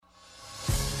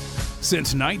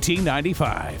Since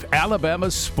 1995,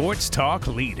 Alabama's sports talk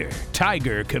leader,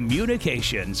 Tiger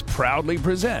Communications, proudly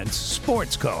presents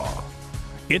Sports Call.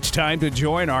 It's time to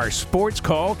join our Sports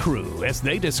Call crew as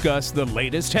they discuss the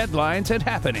latest headlines and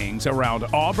happenings around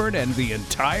Auburn and the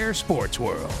entire sports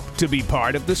world. To be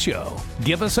part of the show,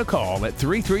 give us a call at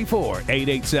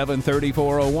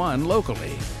 334-887-3401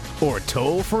 locally or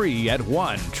toll free at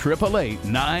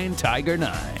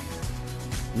 1-888-9-TIGER-9.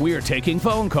 We're taking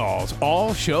phone calls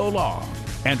all show long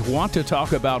and want to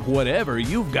talk about whatever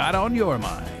you've got on your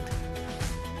mind.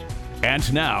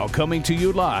 And now, coming to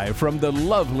you live from the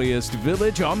loveliest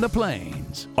village on the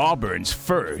plains, Auburn's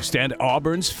first and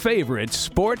Auburn's favorite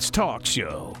sports talk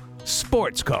show,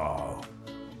 Sports Call.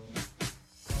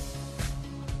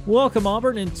 Welcome,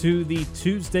 Auburn, into the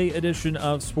Tuesday edition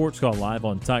of Sports Call, live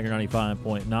on Tiger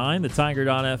 95.9, the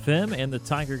Tiger.fm, and the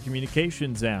Tiger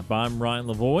Communications app. I'm Ryan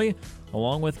Lavoie,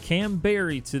 along with Cam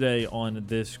Berry today on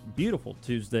this beautiful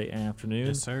Tuesday afternoon.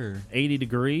 Yes, sir. 80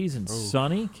 degrees and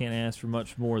sunny. Can't ask for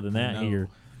much more than that here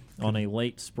on a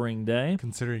late spring day.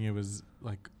 Considering it was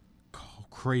like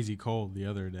crazy cold the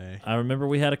other day. I remember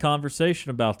we had a conversation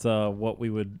about what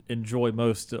we would enjoy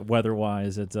most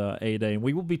weather-wise at A-Day, and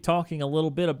we will be talking a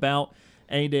little bit about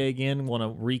A-Day again. Want to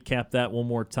recap that one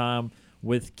more time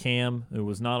with Cam, who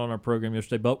was not on our program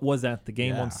yesterday, but was at the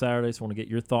game on Saturday, so I want to get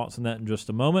your thoughts on that in just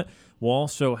a moment. We'll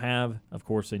also have, of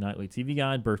course, a nightly TV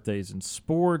guide, birthdays and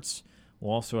sports.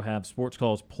 We'll also have Sports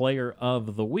Call's Player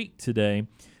of the Week today.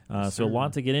 So a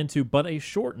lot to get into, but a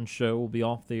shortened show will be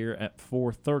off the air at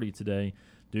 4:30 today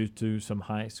due to some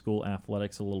high school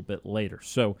athletics a little bit later.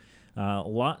 So a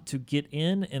lot to get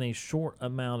in a short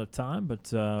amount of time, but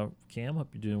Cam, hope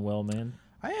you're doing well, man.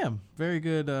 I am. Very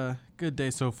good good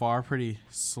day so far. Pretty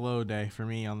slow day for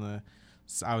me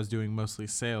I was doing mostly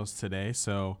sales today,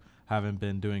 so haven't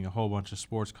been doing a whole bunch of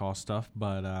sports call stuff,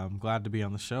 but I'm glad to be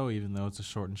on the show even though it's a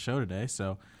shortened show today.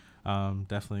 So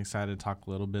definitely excited to talk a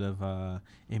little bit of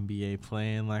NBA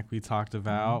playing like we talked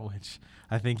about, which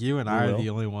I think you and I are the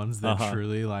only ones that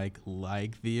truly like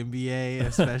the NBA,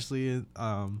 especially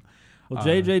Well,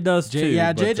 JJ does too.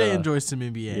 Yeah, JJ enjoys some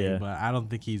NBA, but I don't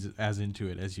think he's as into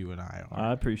it as you and I are.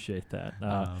 I appreciate that.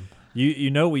 You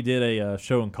know we did a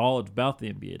show in college about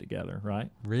the NBA together, right?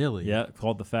 Really? Yeah,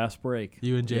 called The Fast Break.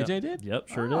 You and JJ did? Yep,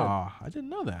 sure did. Oh, I didn't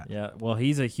know that. Yeah, well,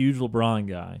 he's a huge LeBron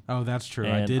guy. Oh, that's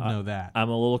true. I did know that. I'm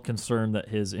a little concerned that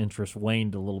his interest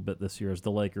waned a little bit this year as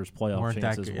the Lakers' playoff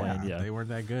chances waned. Yeah, they weren't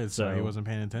that good, so he wasn't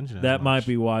paying attention. That might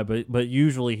be why, but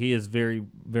usually he is very,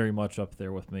 very much up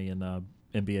there with me in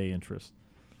NBA interest.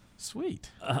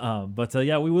 Sweet. But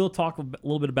we will talk a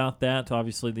little bit about that.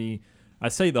 Obviously, I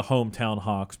say the hometown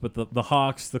Hawks, but the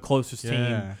Hawks, the closest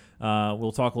team.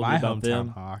 We'll talk a little bit about them.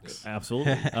 Hawks.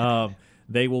 Absolutely.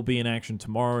 They will be in action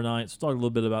tomorrow night. So talk a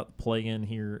little bit about the play-in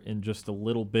here in just a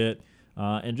little bit.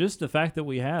 And just the fact that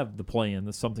we have the play-in.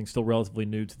 That's something still relatively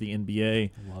new to the NBA.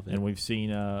 Love it. And we've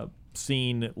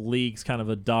seen leagues kind of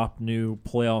adopt new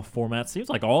playoff formats. Seems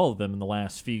like all of them in the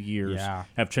last few years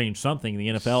have changed something. The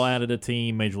NFL added a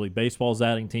team. Major League Baseball's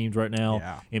adding teams right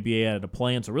now. NBA added a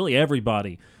plan. So really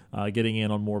everybody getting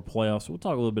in on more playoffs. So we'll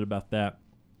talk a little bit about that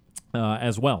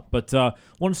as well. But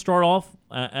want to start off,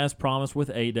 as promised, with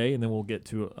A-Day, and then we'll get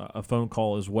to a phone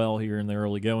call as well here in the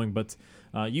early going. But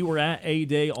you were at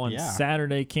A-Day on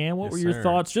Saturday, Cam. What were your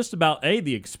thoughts just about,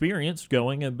 the experience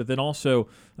going, but then also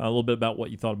a little bit about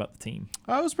what you thought about the team?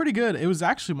 It was pretty good. It was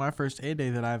actually my first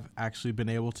A-Day that I've actually been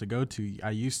able to go to.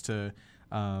 I used to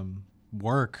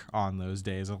work on those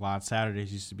days a lot. Saturdays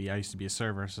I used to be a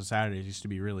server, so Saturdays used to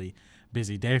be really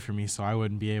busy day for me, so I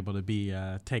wouldn't be able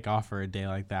to take off for a day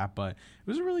like that. But it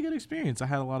was a really good experience. I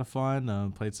had a lot of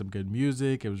fun, played some good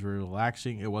music. It was really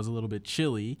relaxing. It was a little bit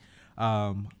chilly.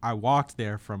 I walked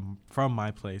there from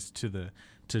my place to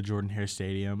Jordan-Hare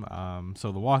Stadium.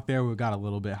 So the walk there, we got a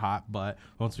little bit hot, but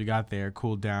once we got there,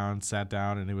 cooled down, sat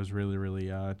down, and it was really, really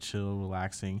chill,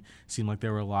 relaxing. Seemed like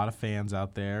there were a lot of fans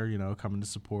out there, coming to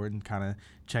support and kind of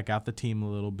check out the team a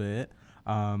little bit.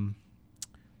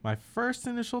 My first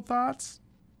initial thoughts,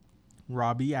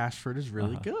 Robbie Ashford is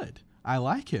really good. I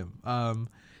like him.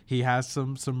 He has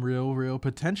some real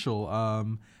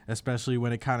potential, especially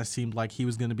when it kind of seemed like he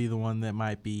was going to be the one that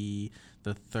might be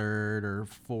the third or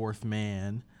fourth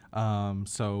man.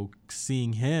 So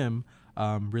seeing him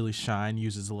really shine,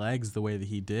 use his legs the way that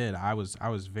he did, I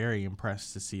was very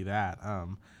impressed to see that.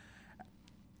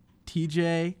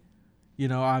 TJ,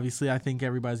 obviously I think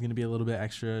everybody's going to be a little bit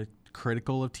extra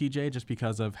critical of TJ just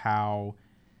because of how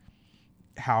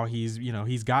how he's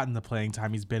gotten the playing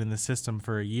time. He's been in the system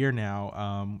for a year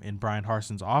now in Brian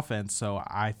Harson's offense. So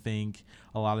I think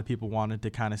a lot of people wanted to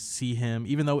kind of see him,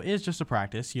 even though it is just a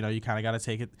practice. You kind of got to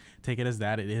take it as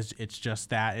that. It's just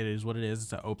that. It is what it is.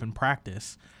 It's an open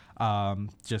practice,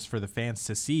 just for the fans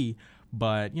to see.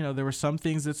 But there were some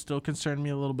things that still concerned me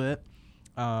a little bit.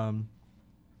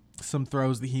 Some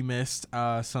throws that he missed,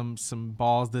 some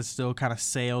balls that still kind of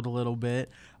sailed a little bit,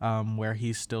 where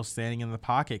he's still standing in the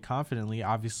pocket confidently.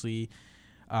 Obviously,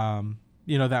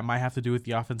 that might have to do with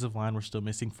the offensive line. We're still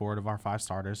missing 4 of our 5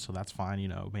 starters, so that's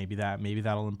fine. Maybe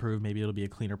that'll improve. Maybe it'll be a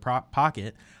cleaner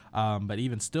pocket. But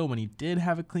even still, when he did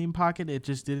have a clean pocket, it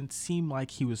just didn't seem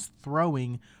like he was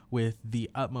throwing with the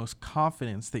utmost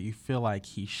confidence that you feel like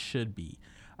he should be.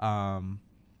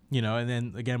 And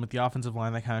then again with the offensive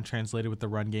line, that kind of translated with the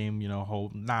run game.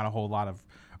 Not a whole lot of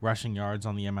rushing yards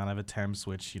on the amount of attempts,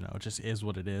 which it just is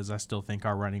what it is. I still think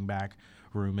our running back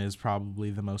room is probably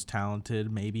the most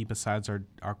talented, maybe besides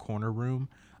our corner room,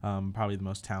 probably the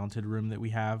most talented room that we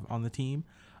have on the team.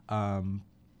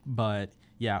 But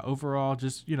yeah, overall,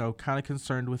 just kind of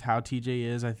concerned with how TJ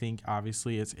is. I think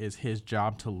obviously it's his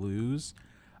job to lose.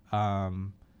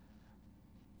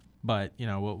 But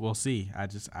we'll see. I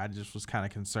just was kind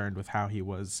of concerned with how he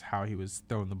was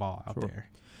throwing the ball out there.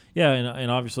 Yeah, and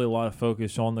obviously a lot of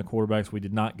focus on the quarterbacks. We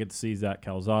did not get to see Zach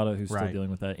Calzada, who's still dealing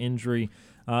with that injury.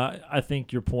 I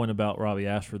think your point about Robbie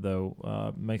Ashford,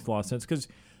 though, makes a lot of sense because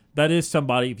that is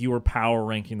somebody, if you were power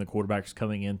ranking the quarterbacks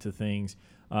coming into things,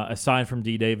 aside from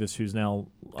D. Davis, who's now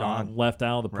left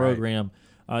out of the program,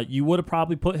 you would have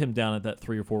probably put him down at that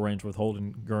 3 or 4 range with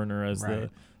Holden Geriner as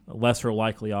the lesser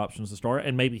likely options to start,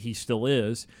 and maybe he still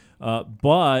is.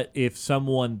 But if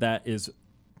someone that is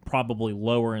probably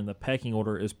lower in the pecking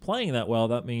order is playing that well,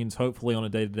 that means hopefully on a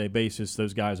day-to-day basis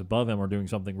those guys above him are doing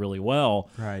something really well.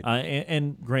 Right.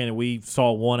 And granted, we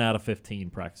saw 1 out of 15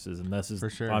 practices, and this is for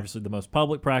sure obviously the most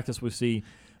public practice we see.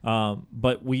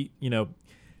 But we,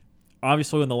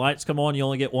 obviously when the lights come on, you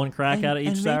only get 1 crack at it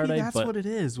each Saturday. Maybe that's what it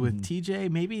is with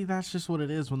TJ. Maybe that's just what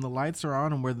it is when the lights are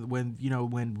on and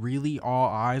when really all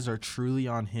eyes are truly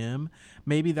on him.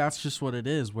 Maybe that's just what it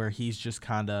is, where he's just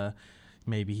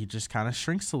maybe he just kind of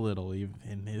shrinks a little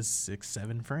in his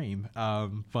 6'7" frame.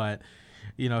 But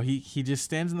he just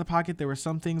stands in the pocket. There were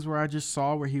some things where I just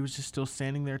saw where he was just still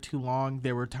standing there too long.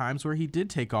 There were times where he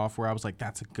did take off where I was like,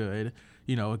 that's a good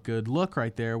look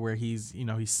right there, where he's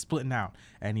splitting out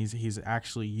and he's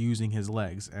actually using his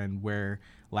legs, and where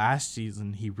last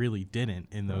season he really didn't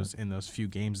in those few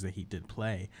games that he did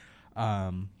play.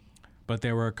 But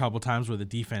there were a couple times where the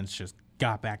defense just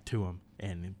got back to him,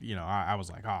 and I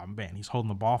was like, oh man, he's holding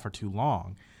the ball for too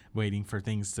long, waiting for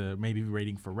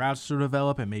routes to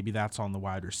develop, and maybe that's on the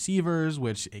wide receivers,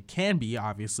 which it can be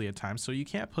obviously at times. So you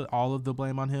can't put all of the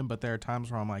blame on him, but there are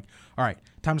times where I'm like, all right,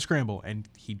 time to scramble, and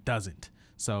he doesn't.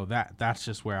 So that's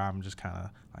just where I'm just kind of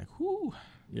like, whoo.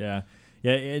 Yeah.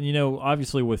 Yeah, and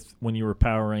obviously when you were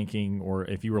power ranking, or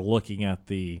if you were looking at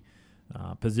the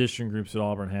position groups that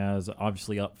Auburn has,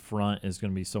 obviously up front is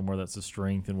going to be somewhere that's a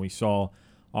strength, and we saw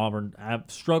Auburn have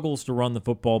struggles to run the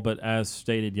football, but as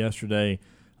stated yesterday,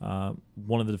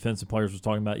 one of the defensive players was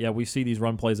talking about, we see these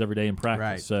run plays every day in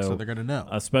practice. Right. So they're going to know.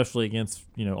 Especially against,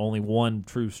 only one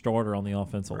true starter on the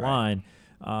offensive line.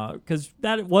 Because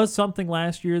that was something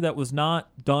last year that was not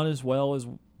done as well as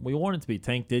we wanted it to be.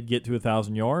 Tank did get to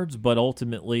 1,000 yards, but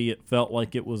ultimately it felt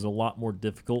like it was a lot more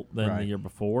difficult than the year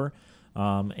before.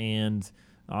 And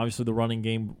obviously the running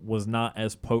game was not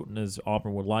as potent as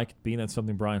Auburn would like it to be. That's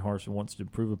something Brian Harsin wants to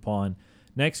improve upon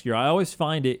next year. I always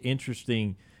find it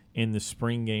interesting in the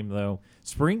spring game, though.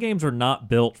 Spring games are not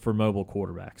built for mobile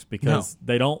quarterbacks because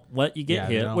they don't let you get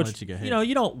hit, which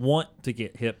you don't want to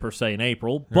get hit per se in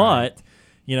April, but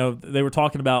they were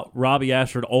talking about Robbie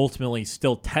Ashford ultimately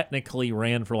still technically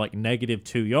ran for like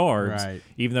 -2 yards,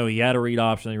 even though he had a read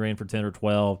option. He ran for 10 or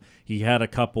 12. He had a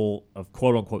couple of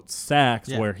quote-unquote sacks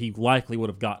where he likely would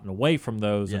have gotten away from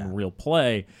those in real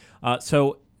play.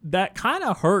 So that kind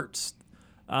of hurts.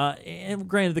 And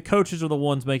granted, the coaches are the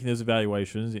ones making those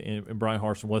evaluations, and Brian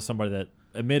Harsin was somebody that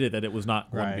admitted that it was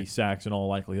not going to be sacks in all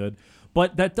likelihood.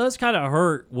 But that does kind of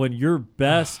hurt when your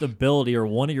best ability, or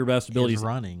one of your best abilities,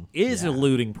 is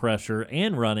eluding pressure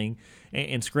and running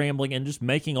and scrambling and just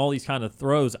making all these kind of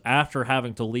throws after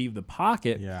having to leave the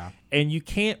pocket. Yeah. And you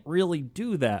can't really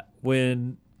do that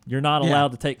when you're not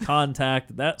allowed to take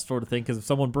contact, that sort of thing, because if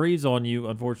someone breathes on you,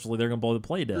 unfortunately, they're going to blow the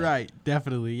play down. Right,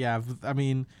 definitely, yeah. I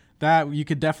mean, that you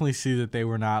could definitely see that they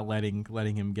were not letting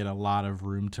him get a lot of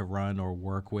room to run or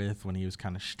work with when he was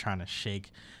kind of trying to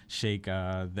shake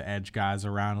the edge guys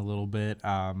around a little bit.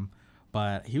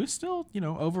 But he was still,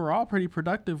 overall pretty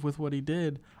productive with what he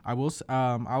did. I'll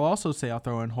also say I'll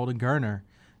throw in Holden Geriner.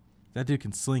 That dude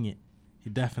can sling it. He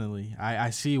definitely. I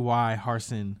see why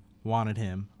Harsin wanted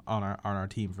him on our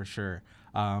team for sure.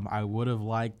 I would have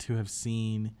liked to have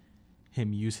seen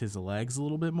him use his legs a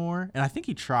little bit more, and I think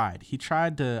he tried.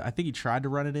 I think he tried to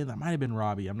run it in. That might have been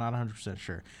Robbie. I'm not 100%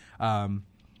 sure,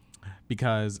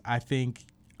 because I think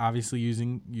obviously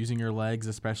using your legs,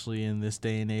 especially in this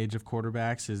day and age of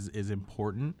quarterbacks, is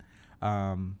important.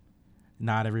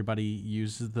 Not everybody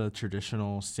uses the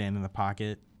traditional stand in the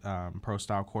pocket pro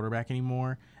style quarterback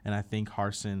anymore, and I think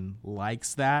Harsin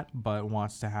likes that, but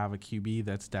wants to have a QB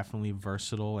that's definitely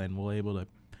versatile and will able to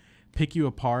pick you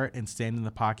apart and stand in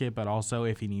the pocket, but also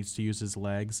if he needs to use his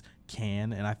legs,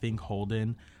 can. And I think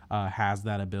Holden has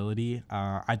that ability.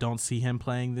 I don't see him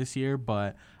playing this year,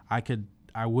 but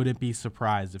I wouldn't be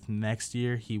surprised if next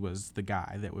year he was the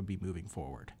guy that would be moving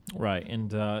forward. Right,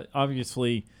 and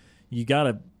obviously you got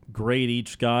to grade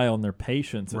each guy on their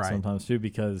patience sometimes too,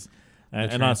 because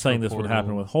and I'm not saying this would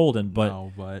happen with Holden,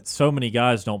 but so many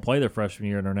guys don't play their freshman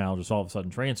year and are now just all of a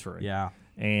sudden transferring. Yeah.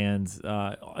 And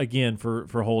again,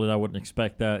 for Holden, I wouldn't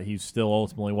expect that. He's still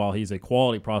ultimately, while he's a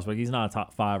quality prospect, he's not a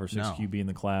top 5 or 6 QB in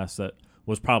the class that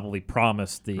was probably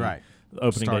promised the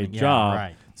opening day job.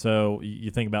 Right. So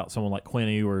you think about someone like Quinn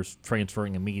Ewers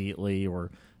transferring immediately, or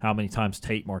how many times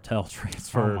Tate Martell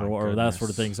transferred, or that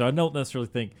sort of thing. So I don't necessarily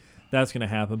think that's going to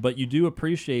happen. But you do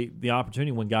appreciate the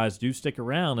opportunity when guys do stick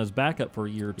around as backup for a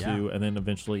year or two and then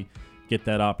eventually get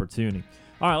that opportunity.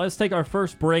 All right, let's take our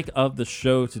first break of the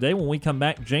show today. When we come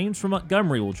back, James from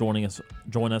Montgomery will join us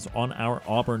on our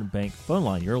Auburn Bank phone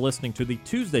line. You're listening to the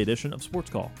Tuesday edition of Sports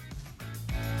Call.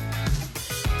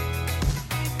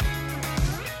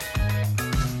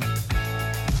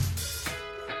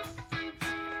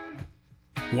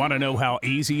 Want to know how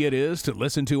easy it is to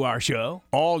listen to our show?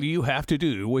 All you have to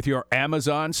do with your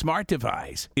Amazon smart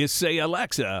device is say,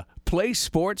 "Alexa, play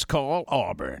Sports Call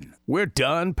Auburn." We're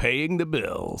done paying the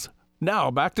bills.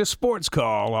 Now back to Sports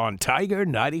Call on Tiger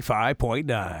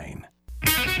 95.9.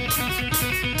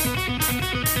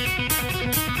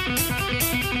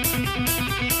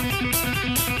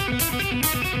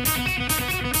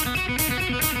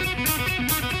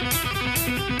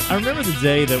 I remember the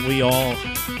day that we all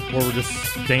were just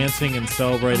dancing and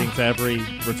celebrating to every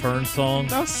return song.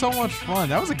 That was so much fun.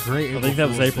 That was a great April I think that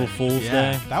was April Day. Fool's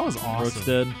Day. That was awesome. Brooks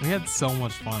did. We had so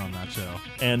much fun on that show.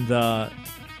 And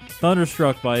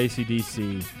Thunderstruck by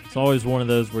AC/DC. It's always one of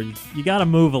those where you got to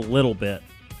move a little bit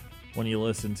when you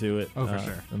listen to it. Oh, for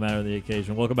sure. No matter the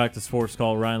occasion. Welcome back to Sports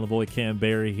Call. Ryan Lavoie, Cam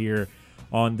Barry here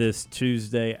on this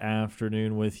Tuesday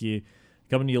afternoon with you.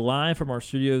 Coming to you live from our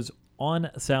studios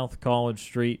on South College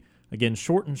Street. Again,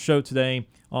 shortened show today,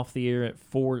 off the air at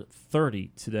 4:30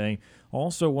 today.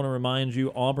 Also want to remind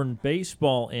you, Auburn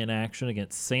baseball in action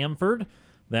against Samford.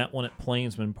 That one at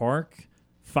Plainsman Park.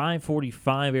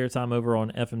 5:45 airtime over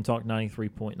on FM Talk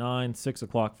 93.9. 6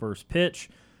 o'clock first pitch.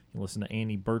 You can listen to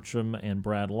Andy Burcham and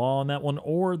Brad Law on that one.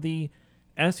 Or the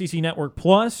SEC Network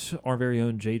Plus. Our very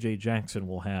own J.J. Jackson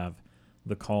will have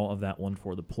the call of that one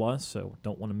for the Plus. So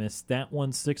don't want to miss that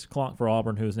one. 6 o'clock for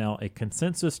Auburn, who is now a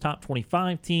consensus top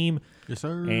 25 team. Yes,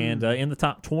 sir. And in the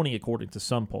top 20, according to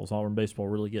some polls. Auburn baseball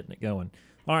really getting it going.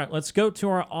 All right, let's go to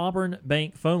our Auburn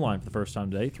Bank phone line for the first time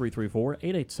today,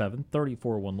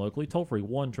 334-887-3401 locally, toll-free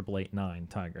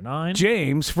 1-888-9-TIGER-9.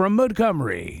 James from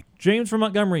Montgomery. James from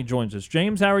Montgomery joins us.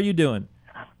 James, how are you doing?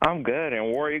 I'm good, and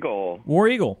War Eagle. War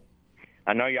Eagle.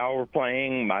 I know y'all were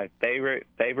playing my favorite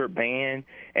band,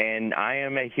 and I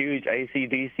am a huge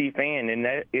AC/DC fan, and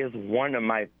that is one of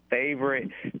my favorite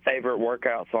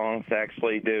workout songs to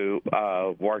actually do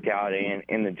work out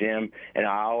in the gym. And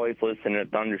I always listen to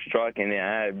Thunderstruck, and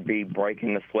I'd be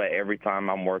breaking the sweat every time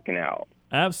I'm working out.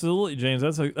 Absolutely, James.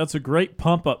 That's a great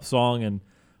pump-up song, and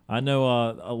I know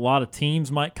a lot of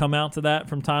teams might come out to that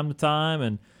from time to time,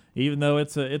 and even though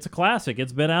it's a classic,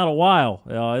 it's been out a while.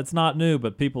 It's not new,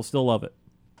 but people still love it.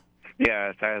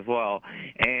 Yes, as well.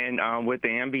 And with the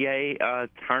NBA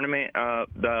tournament,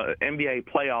 the NBA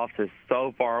playoffs is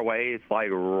so far away. It's like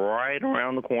right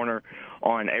around the corner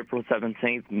on April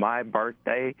 17th, my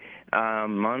birthday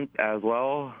month as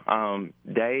well,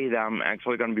 day that I'm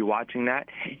actually going to be watching that.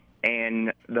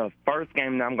 And the first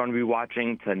game that I'm going to be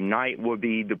watching tonight will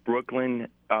be the Brooklyn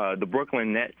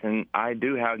Nets, and I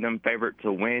do have them favored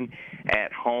to win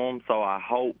at home. So I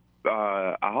hope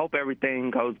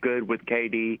everything goes good with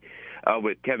KD,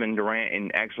 with Kevin Durant,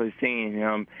 and actually seeing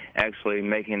him actually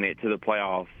making it to the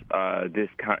playoffs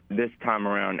this time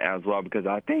around as well, because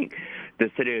I think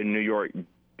the city of New York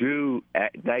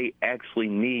they actually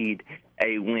need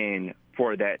a win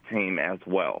for that team as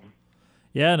well.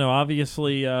 Yeah, no,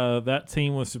 obviously that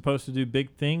team was supposed to do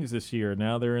big things this year.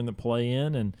 Now they're in the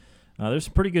play-in, and there's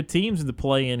some pretty good teams in the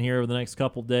play-in here over the next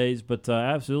couple days. But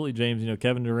absolutely, James,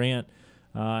 Kevin Durant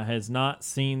has not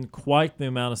seen quite the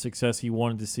amount of success he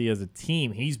wanted to see as a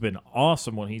team. He's been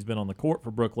awesome when he's been on the court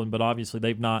for Brooklyn, but obviously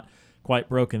they've not quite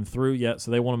broken through yet,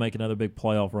 so they want to make another big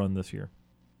playoff run this year.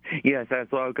 Yes, as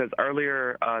well, because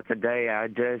earlier today I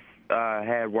just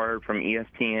had word from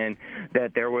ESPN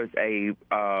that there was a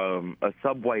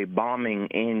subway bombing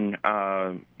in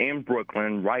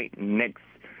Brooklyn, right next,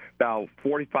 about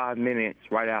 45 minutes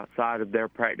right outside of their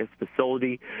practice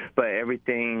facility. But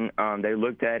everything, they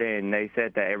looked at it and they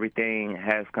said that everything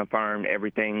has confirmed,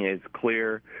 everything is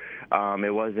clear.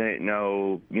 It wasn't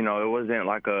it wasn't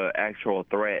like a actual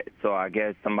threat. So I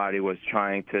guess somebody was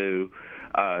trying to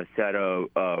set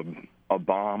a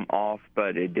bomb off,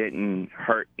 but it didn't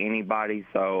hurt anybody.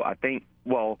 So I think,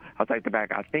 well, I'll take that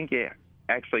back. I think it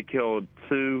actually killed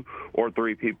 2 or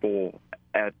 3 people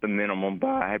at the minimum, but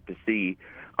I have to see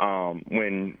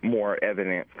when more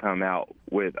evidence come out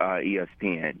with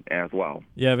ESPN as well.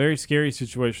 Yeah, very scary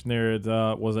situation there. It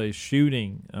was a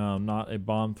shooting, not a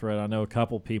bomb threat. I know a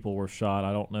couple people were shot.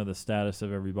 I don't know the status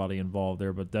of everybody involved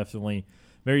there, but definitely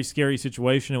very scary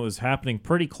situation. It was happening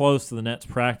pretty close to the Nets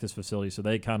practice facility, so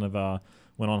they kind of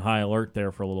went on high alert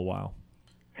there for a little while.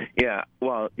 Yeah,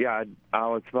 well, yeah, I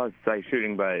was supposed to say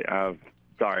shooting, but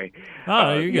sorry.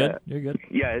 Oh, you're good. You're good.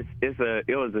 Yeah,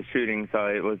 it was a shooting, so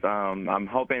it was. I'm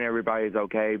hoping everybody's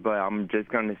okay, but I'm just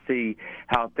going to see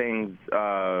how things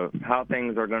are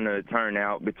going to turn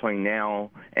out between now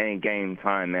and game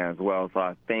time as well. So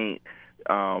I think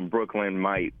Brooklyn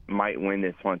might win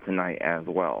this one tonight as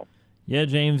well. Yeah,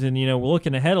 James, and we're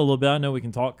looking ahead a little bit. I know we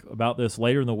can talk about this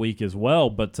later in the week as well,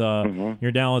 but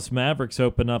your Dallas Mavericks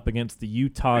open up against the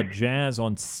Utah Jazz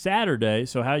on Saturday.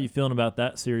 So how are you feeling about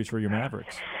that series for your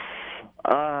Mavericks?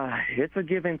 It's a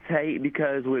give and take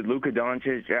because with Luka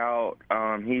Doncic out,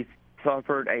 he's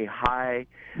suffered a high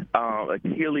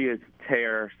Achilles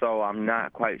tear, so I'm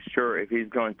not quite sure if he's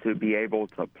going to be able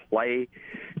to play.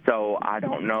 So I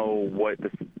don't know what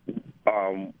the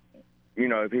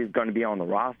if he's going to be on the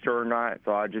roster or not.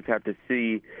 So I just have to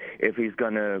see if it's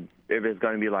going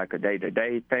to be like a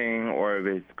day-to-day thing, or if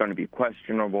it's going to be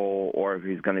questionable, or if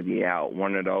he's going to be out.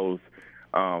 One of those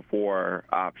 4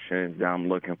 options that I'm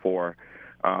looking for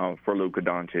Luka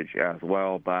Doncic as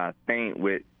well. But I think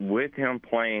with him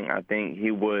playing, I think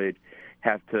he would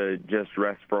have to just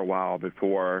rest for a while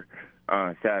before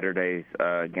Saturday's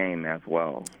game as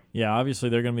well. Yeah, obviously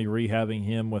they're going to be rehabbing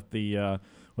him with the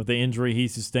injury he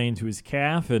sustained to his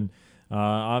calf, and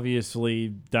obviously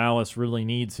Dallas really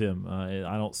needs him.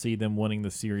 I don't see them winning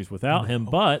the series without him,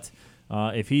 but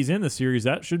if he's in the series,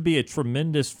 that should be a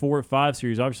tremendous 4-5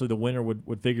 series. Obviously the winner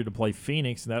would figure to play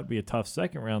Phoenix, and that would be a tough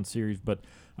second-round series, but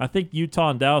I think Utah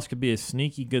and Dallas could be a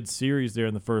sneaky good series there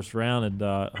in the first round,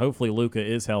 and hopefully Luka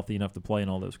is healthy enough to play in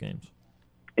all those games.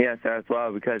 Yes, as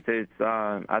well, because it's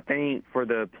I think for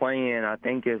the play-in, I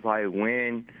think it's like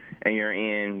win and you're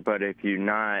in, but if you're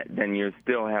not, then you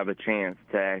still have a chance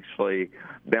to actually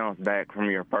bounce back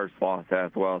from your first loss as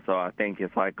well. So I think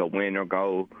it's like a win or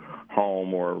go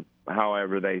home, or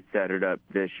however they set it up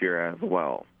this year as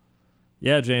well.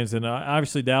 Yeah, James, and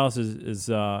obviously Dallas is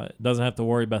doesn't have to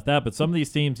worry about that. But some of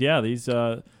these teams,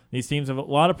 these teams have a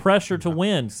lot of pressure to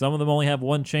win. Some of them only have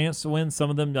one chance to win. Some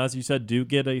of them, as you said, do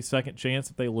get a second chance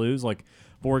if they lose. Like,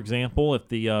 for example, if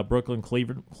the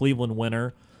Brooklyn-Cleveland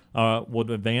winner would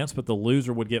advance, but the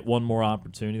loser would get one more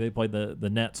opportunity. They play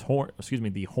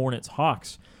the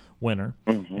Hornets-Hawks winner,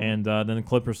 and then the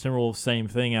Clippers-Timberwolves, same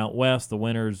thing out west. The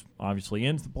winner's obviously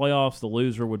into the playoffs. The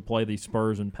loser would play the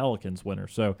Spurs and Pelicans winner.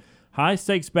 So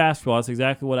high-stakes basketball. That's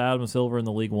exactly what Adam Silver and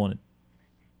the league wanted.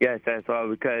 Yes, that's all,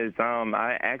 because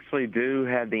I actually do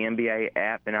have the NBA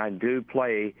app, and I do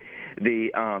play the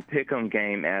Pick'em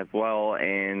game as well,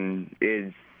 and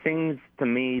it seems to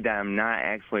me that I'm not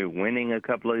actually winning a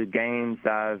couple of games.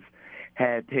 I've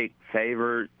had picked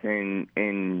favorites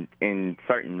in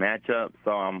certain matchups,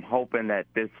 so I'm hoping that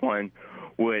this one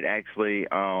would actually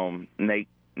make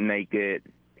it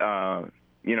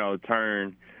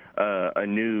turn a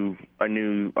new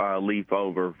leaf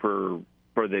over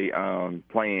for the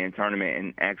play-in tournament.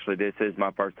 And actually, this is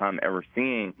my first time ever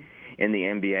seeing in the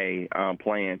NBA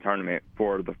play-in tournament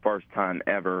for the first time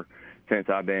ever since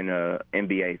I've been an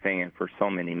NBA fan for so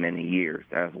many years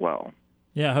as well.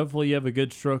 Yeah, hopefully you have a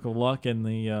good stroke of luck in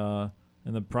the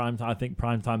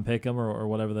primetime pick'em or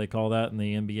whatever they call that in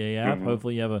the NBA app.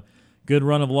 Hopefully you have a good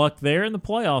run of luck there in the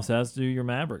playoffs, as do your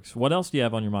Mavericks. What else do you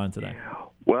have on your mind today?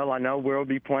 Well, I know we'll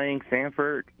be playing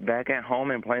Sanford back at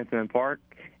home in Plainsman Park,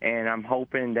 and I'm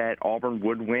hoping that Auburn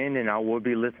would win, and I will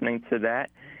be listening to that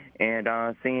and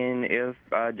seeing if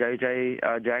J.J.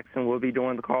 Jackson will be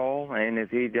doing the call, and if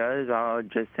he does, I'll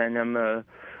just send him a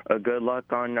good luck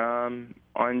on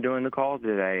doing the call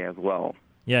today as well.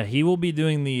 Yeah, he will be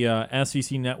doing the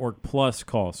SEC Network Plus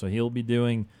call, so he'll be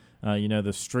doing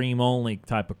the stream-only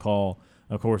type of call.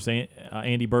 Of course,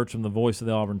 Andy Burcham, the voice of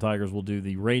the Auburn Tigers, will do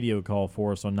the radio call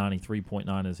for us on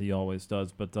 93.9 as he always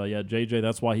does. But, JJ,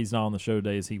 that's why he's not on the show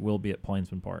today, is he will be at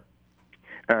Plainsman Park.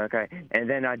 Okay. And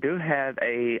then I do have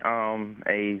a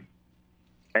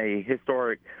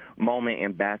historic moment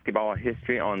in basketball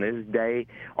history on this day.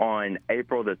 On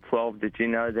April the 12th, did you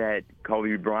know that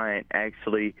Kobe Bryant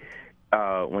actually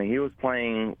when he was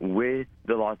playing with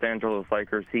the Los Angeles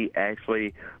Lakers, he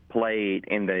actually played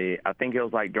in I think it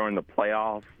was like during the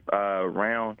playoff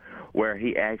round, where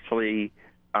he actually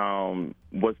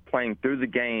was playing through the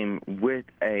game with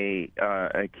a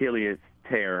Achilles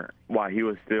tear while he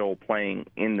was still playing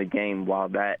in the game,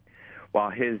 while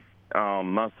his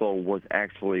muscle was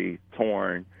actually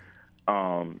torn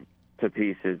to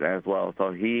pieces as well.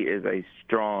 So he is a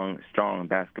strong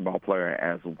basketball player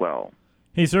as well.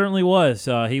 He certainly was.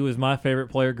 He was my favorite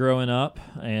player growing up,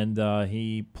 and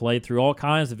he played through all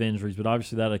kinds of injuries, but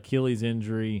obviously that Achilles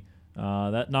injury,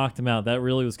 that knocked him out. That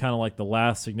really was kind of like the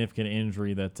last significant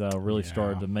injury that really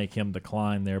started to make him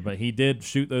decline there. But he did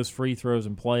shoot those free throws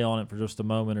and play on it for just a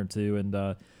moment or two, and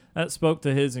that spoke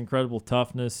to his incredible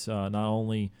toughness, not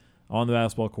only on the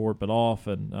basketball court but off.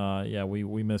 And,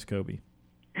 we miss Kobe.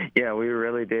 Yeah, we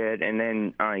really did. And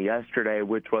then yesterday,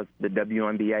 which was the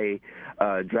WNBA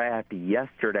draft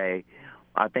yesterday,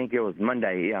 I think it was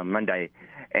Monday. Yeah, Monday.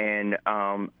 And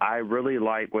I really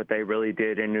like what they really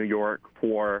did in New York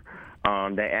for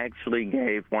they actually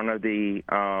gave one of the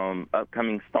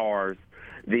upcoming stars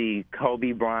the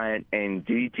Kobe Bryant and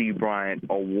Gigi Bryant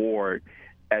award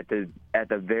at the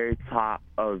very top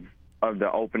of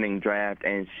the opening draft,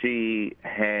 and she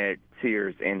had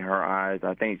tears in her eyes.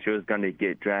 I think she was going to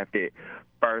get drafted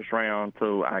first round,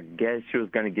 so I guess she was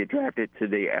going to get drafted to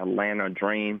the Atlanta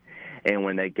Dream. And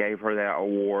when they gave her that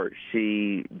award,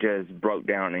 she just broke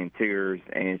down in tears,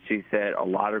 and she said a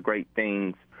lot of great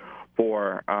things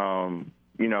for,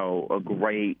 a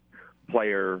great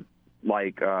player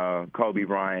like Kobe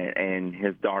Bryant and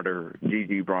his daughter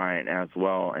Gigi Bryant as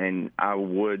well. And I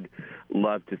would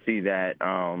love to see that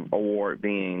award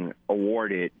being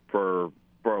awarded for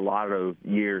a lot of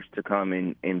years to come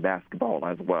in basketball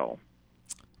as well.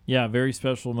 Yeah, very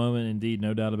special moment indeed,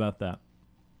 no doubt about that.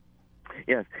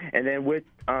 Yes, and then with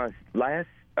last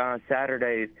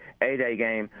Saturday's A-Day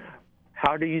game,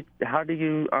 how do you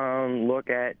look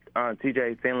at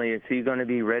T.J. Finley? Is he going to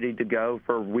be ready to go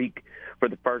for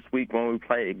the first week when we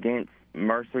play against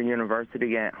Mercer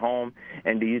University at home?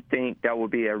 And do you think that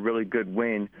would be a really good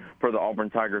win for the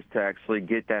Auburn Tigers to actually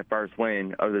get that first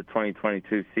win of the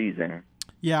 2022 season?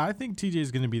 Yeah, I think TJ is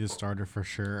going to be the starter for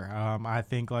sure. I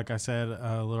think, like I said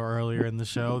a little earlier in the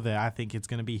show, that I think it's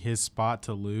going to be his spot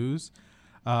to lose.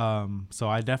 So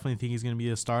I definitely think he's going to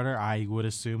be a starter. I would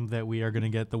assume that we are going to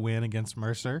get the win against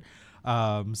Mercer.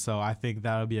 So I think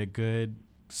that'll be a good,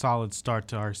 solid start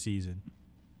to our season.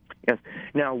 Yes.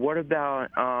 Now, what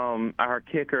about our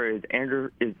kicker? Is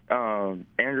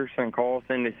Anderson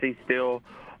Carlson? Is he still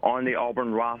on the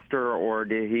Auburn roster, or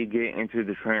did he get into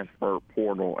the transfer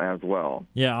portal as well?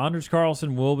 Yeah, Anders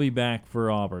Carlson will be back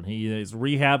for Auburn. He is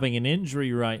rehabbing an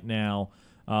injury right now,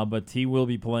 but he will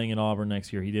be playing in Auburn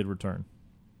next year. He did return.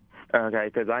 Okay,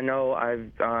 because I know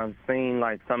I've seen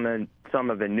like some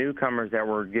of the newcomers that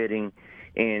we're getting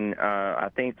in I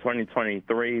think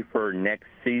 2023 for next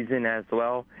season as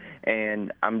well,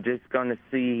 and I'm just going to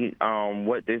see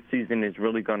what this season is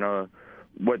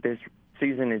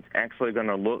actually going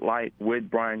to look like with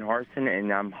Brian Harsin,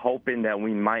 and I'm hoping that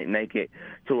we might make it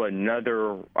to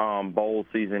another bowl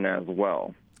season as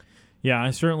well. Yeah,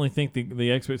 I certainly think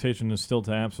the expectation is still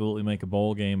to absolutely make a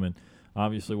bowl game, and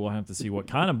obviously we'll have to see what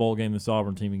kind of bowl game this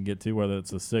Auburn team can get to, whether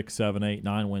it's a 6, 7, 8,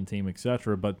 9-win team,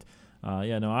 etc. But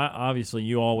obviously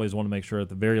you always want to make sure at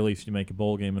the very least you make a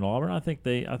bowl game in Auburn. I think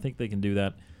they can do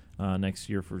that next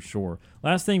year for sure.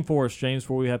 Last thing for us, James,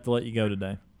 before we have to let you go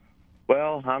today.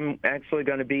 Well, I'm actually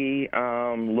going to be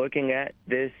looking at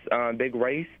this big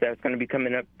race that's going to be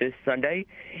coming up this Sunday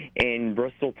in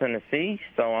Bristol, Tennessee.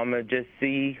 So I'm going to just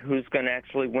see who's going to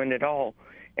actually win it all.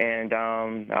 And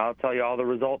I'll tell you all the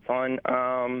results on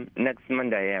next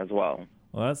Monday as well.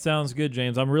 Well, that sounds good,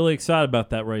 James. I'm really excited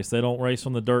about that race. They don't race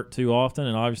on the dirt too often,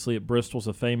 and obviously at Bristol's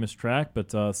a famous track,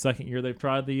 but second year they've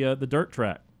tried the dirt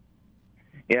track.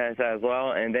 Yes, as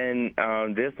well. And then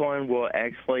this one will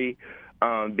actually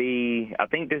I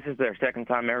think this is their second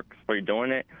time actually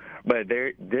doing it, but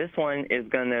this one is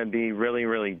going to be really,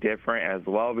 really different as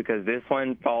well because this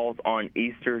one falls on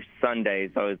Easter Sunday,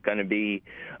 so it's going to be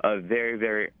a very,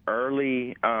 very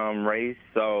early race.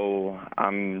 So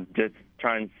I'm just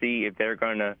trying to see if they're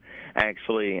going to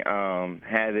actually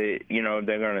have it, they're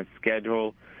going to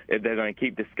schedule, if they're going to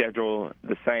keep the schedule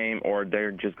the same or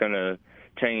they're just going to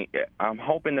change. I'm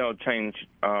hoping they'll change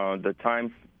the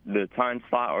time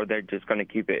slot, or they're just going to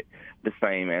keep it the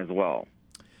same as well.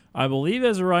 I believe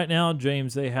as of right now,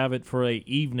 James, they have it for a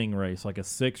evening race, like a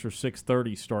 6 or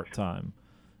 6:30 start time.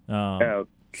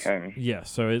 Okay. Yeah,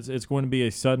 so it's going to be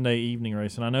a Sunday evening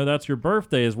race, and I know that's your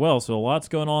birthday as well, so a lot's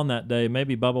going on that day.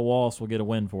 Maybe Bubba Wallace will get a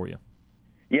win for you.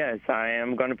 Yes, I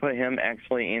am going to put him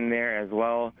actually in there as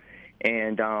well,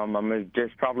 and I'm going to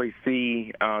just probably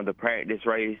see the practice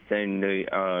race and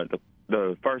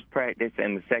the first practice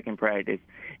and the second practice,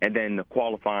 and then the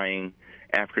qualifying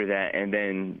after that, and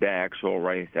then the actual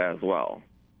race as well.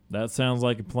 That sounds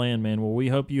like a plan, man. Well, we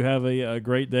hope you have a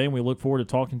great day, and we look forward to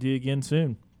talking to you again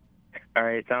soon. All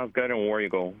right, sounds good, and War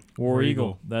Eagle. War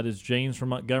Eagle. That is James from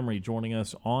Montgomery joining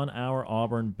us on our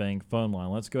Auburn Bank phone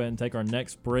line. Let's go ahead and take our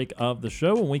next break of the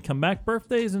show. When we come back,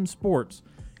 birthdays and sports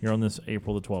here on this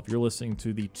April the 12th. You're listening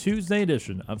to the Tuesday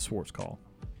edition of Sports Call.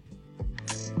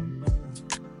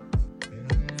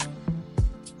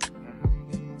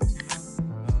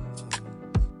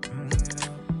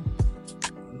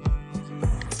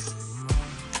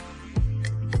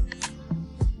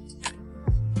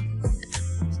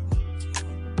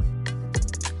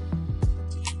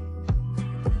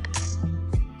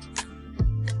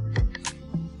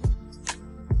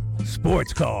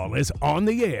 Sports Call is on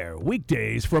the air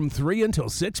weekdays from 3 until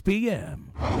 6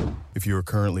 p.m. If you are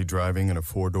currently driving in a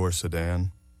four-door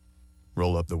sedan,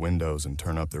 roll up the windows and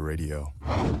turn up the radio.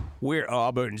 We're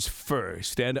Auburn's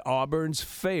first and Auburn's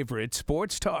favorite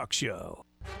sports talk show.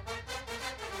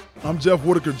 I'm Jeff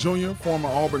Whitaker Jr., former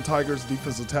Auburn Tigers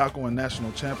defensive tackle and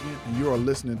national champion, and you are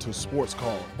listening to Sports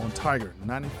Call on Tiger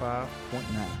 95.9.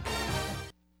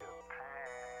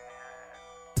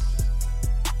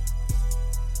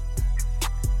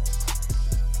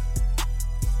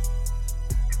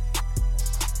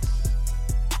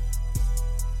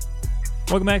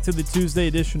 Welcome back to the Tuesday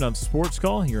edition of Sports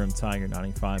Call here on Tiger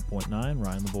 95.9.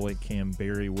 Ryan the Boy, Cam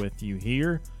Berry with you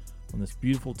here on this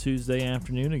beautiful Tuesday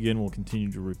afternoon. Again, we'll continue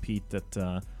to repeat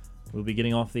that we'll be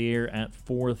getting off the air at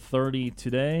 4:30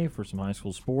 today for some high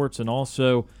school sports, and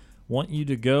also want you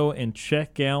to go and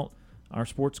check out our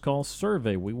Sports Call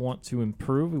survey. We want to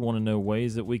improve. We want to know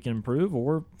ways that we can improve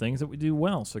or things that we do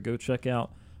well. So go check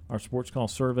out our Sports Call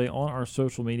survey on our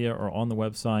social media or on the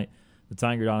website,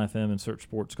 thetiger.fm, and search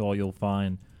Sports Call. You'll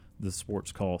find the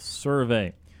Sports Call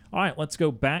survey. All right, let's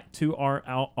go back to our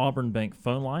Auburn Bank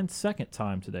phone line. Second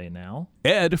time today now.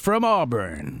 Ed from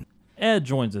Auburn. Ed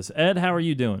joins us. Ed, how are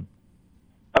you doing?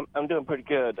 I'm doing pretty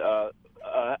good.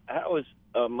 How is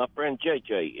my friend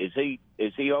JJ?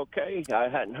 Is he okay? I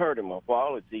hadn't heard him in a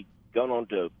while. Is he gone on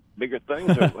to bigger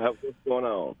things, or what's going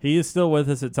on? He is still with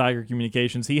us at Tiger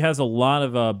Communications. He has a lot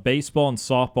of baseball and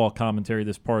softball commentary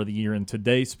this part of the year, and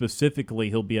today specifically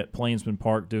he'll be at Plainsman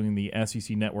Park doing the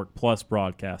SEC Network Plus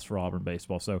broadcast for Auburn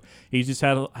baseball. So he just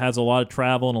has a lot of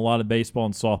travel and a lot of baseball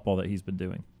and softball that he's been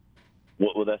doing.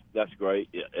 Well, that's great.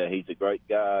 He's a great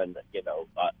guy, and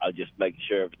I just make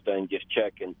sure everything, just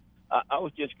checking. I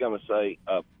was just going to say,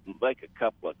 make a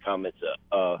couple of comments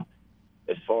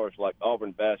as far as like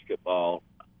Auburn basketball.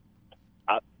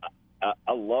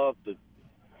 I love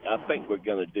I think we're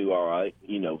going to do all right,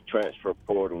 transfer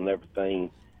portal and everything.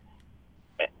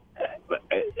 But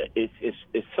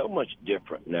it's so much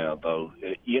different now, though.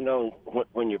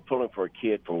 When you're pulling for a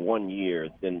kid for 1 year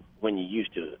than when you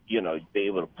used to, be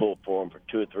able to pull for them for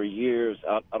 2 or 3 years.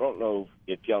 I don't know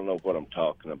if y'all know what I'm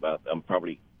talking about. I'm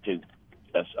probably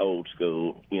that's old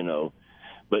school,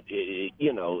 But it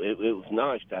was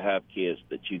nice to have kids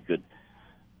that you could.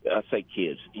 I say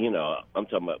kids, I'm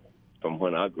talking about from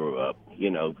when I grew up,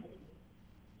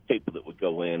 people that would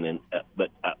go in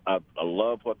but I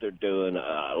love what they're doing.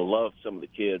 I love some of the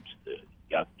kids,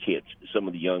 some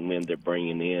of the young men they're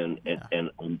bringing in, and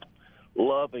I'm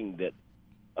loving that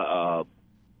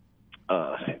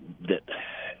that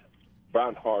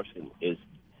Brian Harsin is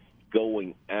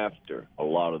going after a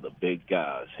lot of the big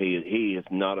guys. He is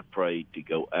not afraid to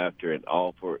go after and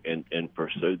offer and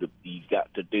pursue you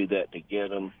got to do that to get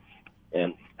them.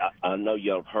 And I know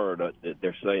y'all have heard that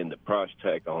they're saying the price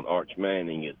tag on Arch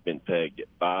Manning has been pegged at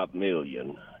 $5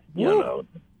 million. I don't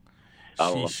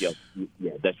know if y'all,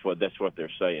 that's what they're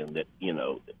saying. That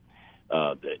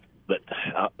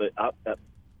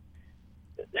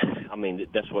I mean,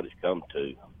 that's what it's come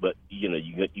to. But, you're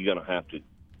going to have to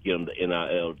get them the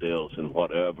NIL deals and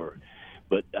whatever.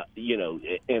 But,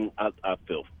 and I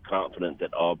feel confident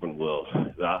that Auburn will.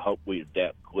 I hope we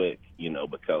adapt quick,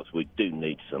 because we do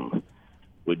need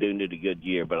a good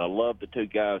year. But I love the two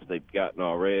guys they've gotten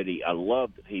already. I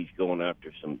love that he's going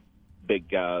after some big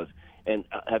guys. And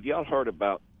have y'all heard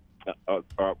about,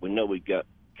 we know we've got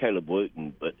Caleb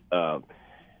Wooten, but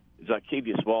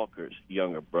Zykevious Walker's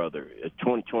younger brother,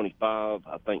 2025,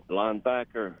 I think,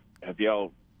 linebacker. Have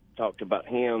y'all talked about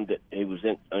him, that he was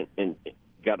in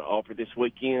got an offer this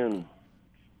weekend?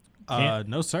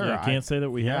 No, sir. Yeah, I can't say that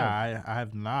we have. Yeah, I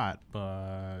have not,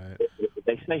 but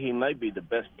They say he may be the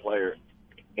best player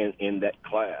in that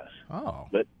class. Oh.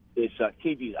 But it's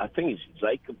Zykevious, I think it's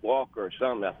Jacob Walker or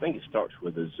something. I think it starts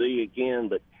with a Z again,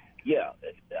 but yeah,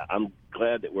 I'm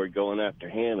glad that we're going after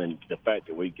him, and the fact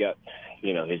that we got,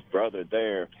 his brother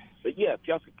there. But yeah, if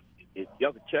y'all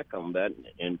could check on that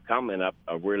and comment,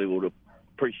 I really would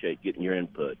appreciate getting your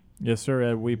input. Yes, sir,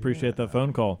 Ed. We appreciate that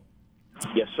phone call.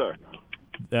 Yes, sir.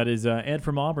 That is Ed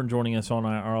from Auburn joining us on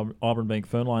our Auburn Bank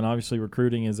phone line. Obviously,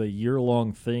 recruiting is a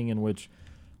year-long thing in which,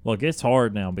 look, it's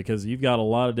hard now because you've got a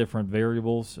lot of different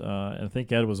variables. And I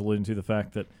think Ed was alluding to the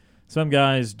fact that some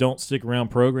guys don't stick around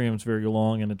programs very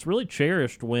long, and it's really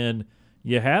cherished when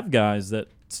you have guys that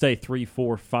stay 3,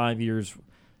 4, 5 years,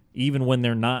 even when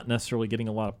they're not necessarily getting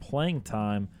a lot of playing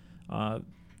time.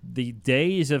 The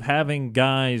days of having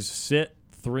guys sit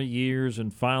 3 years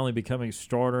and finally becoming a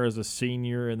starter as a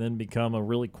senior and then become a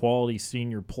really quality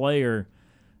senior player,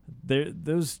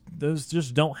 those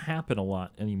just don't happen a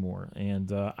lot anymore.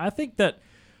 And I think that,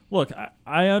 look,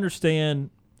 I understand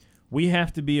we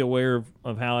have to be aware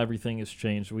of how everything has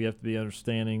changed. We have to be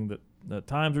understanding that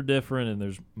times are different and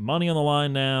there's money on the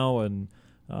line now and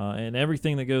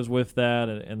everything that goes with that.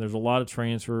 And there's a lot of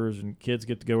transfers and kids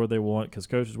get to go where they want because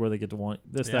coaches where they get to want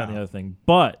this, that, and the other thing.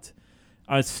 But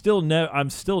I'm still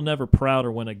never prouder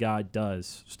when a guy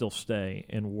does still stay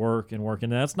and work.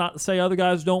 And that's not to say other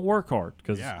guys don't work hard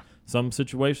because some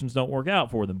situations don't work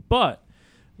out for them. But,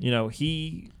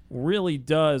 he really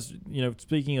does,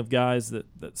 speaking of guys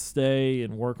that stay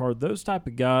and work hard, those type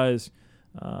of guys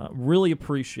really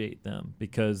appreciate them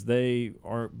because they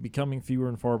are becoming fewer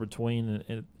and far between. And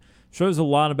it shows a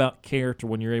lot about character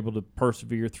when you're able to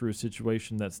persevere through a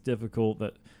situation that's difficult,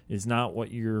 that is not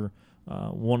what you're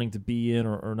wanting to be in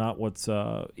or not what's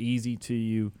easy to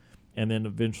you, and then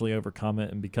eventually overcome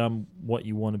it and become what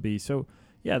you want to be. So,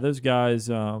 yeah, those guys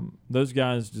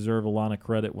deserve a lot of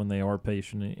credit when they are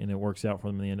patient and it works out for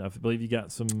them in the end. I believe you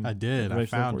got some. I did. I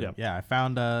found it. Yeah, I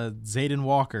found Zayden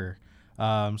Walker.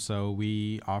 So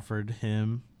we offered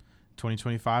him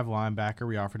 2025 linebacker.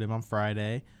 We offered him on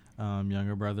Friday.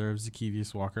 Younger brother of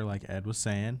Zykevious Walker, like Ed was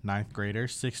saying, 9th grader,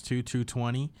 6'2",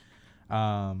 220.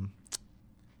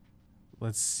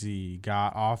 Let's see.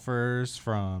 Got offers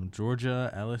from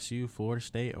Georgia, LSU, Florida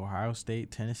State, Ohio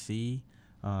State, Tennessee.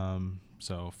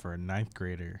 So for a 9th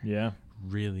grader,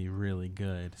 really, really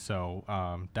good. So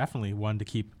definitely one to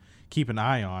keep an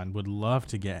eye on. Would love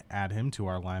to add him to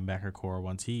our linebacker core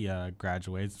once he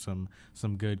graduates.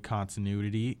 Some good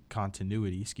continuity,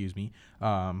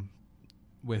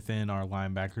 within our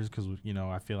linebackers because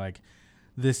I feel like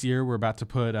this year we're about to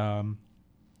put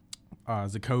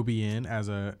Zacoby in as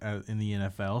in the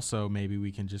NFL, so maybe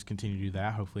we can just continue to do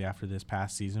that. Hopefully after this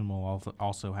past season we'll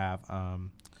also have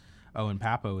Owen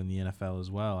Papo in the NFL as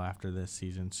well after this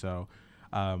season. So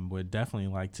would definitely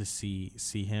like to see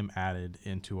him added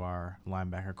into our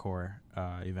linebacker core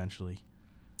eventually.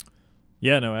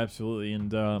 Yeah, no, absolutely.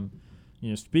 And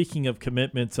speaking of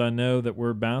commitments, I know that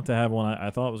we're about to have one. I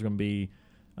thought it was going to be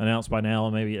announced by now,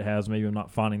 and maybe it has. Maybe I'm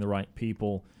not finding the right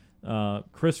people.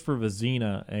 Christopher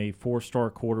Vezina, a 4-star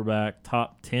quarterback,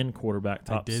 top 10 quarterback,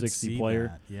 top 60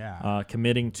 player,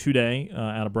 committing today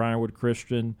out of Briarwood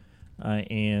Christian.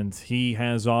 And he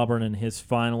has Auburn in his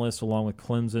finalists along with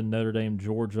Clemson, Notre Dame,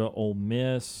 Georgia, Ole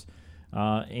Miss.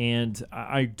 And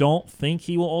I don't think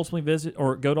he will ultimately visit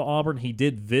or go to Auburn. He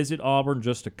did visit Auburn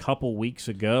just a couple weeks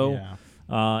ago.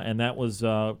 And that was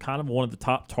kind of one of the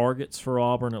top targets for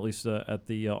Auburn, at least at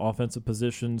the offensive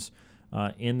positions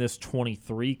in this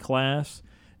 23 class.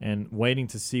 And waiting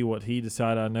to see what he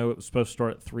decided. I know it was supposed to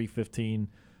start at 3:15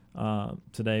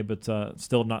 today, but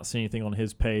still not seen anything on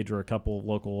his page or a couple of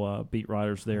local beat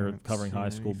writers there covering high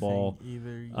school ball.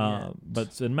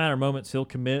 But in a matter of moments, he'll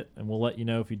commit, and we'll let you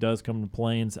know if he does come to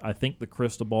Plains. I think the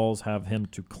Crystal Balls have him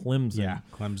to Clemson. Yeah,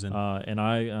 Clemson. And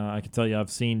I can tell you I've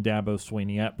seen Dabo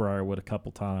Swinney at Briarwood a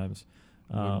couple times.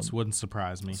 Wouldn't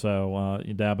surprise me. So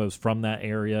Dabo's from that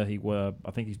area.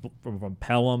 I think he's from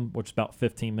Pelham, which is about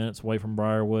 15 minutes away from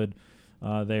Briarwood.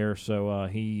 there, so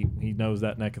he knows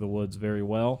that neck of the woods very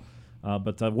well.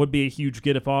 But would be a huge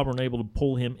get if Auburn were able to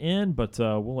pull him in, but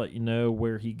we'll let you know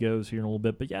where he goes here in a little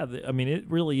bit. But, yeah, it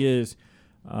really is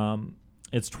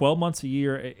it's 12 months a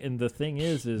year, and the thing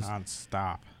is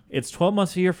nonstop. It's 12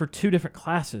 months a year for 2 different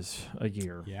classes a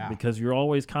year. Yeah. Because you're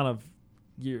always kind of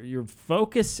your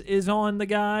focus is on the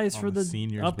guys for the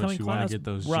seniors, upcoming but you class. want to get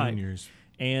those juniors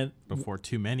and before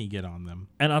too many get on them.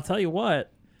 And I'll tell you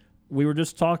what, we were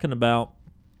just talking about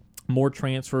more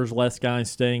transfers, less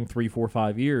guys staying 3, 4,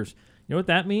 5 years. You know what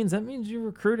that means? That means you're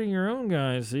recruiting your own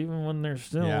guys even when they're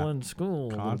still in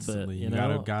school constantly. A little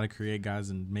bit, you gotta create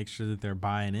guys and make sure that they're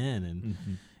buying in. And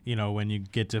you know, when you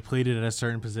get depleted at a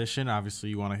certain position, obviously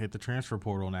you want to hit the transfer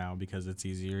portal now because it's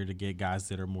easier to get guys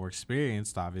that are more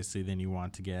experienced, obviously, than you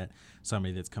want to get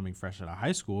somebody that's coming fresh out of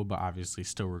high school. But obviously,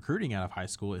 still recruiting out of high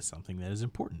school is something that is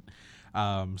important.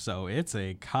 So it's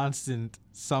a constant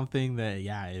something that,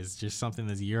 is just something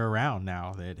that's year round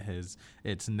now. It's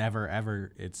never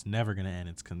going to end.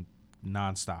 It's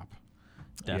nonstop.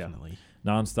 Definitely.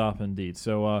 Yeah, nonstop indeed.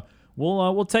 So,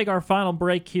 we'll take our final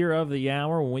break here of the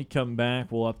hour. When we come back,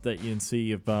 we'll update you and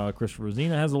see if Christopher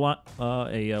Rosina has a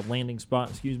landing spot,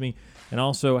 and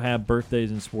also have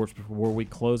birthdays in sports before we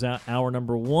close out hour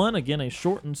number 1. Again, a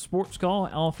shortened sports call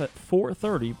off at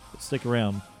 4:30. Stick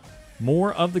around.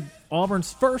 More of the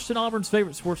Auburn's first and Auburn's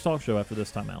favorite sports talk show after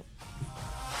this timeout.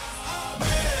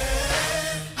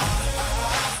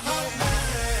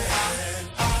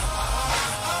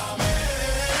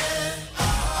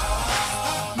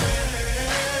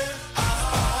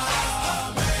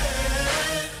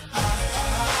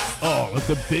 All of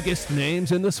the biggest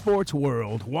names in the sports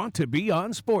world want to be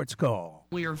on Sports Call.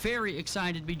 We are very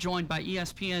excited to be joined by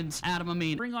ESPN's Adam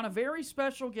Amin. Bring on a very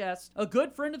special guest, a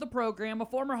good friend of the program, a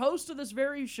former host of this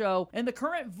very show, and the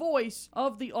current voice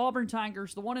of the Auburn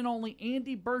Tigers, the one and only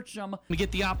Andy Burcham. We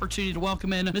get the opportunity to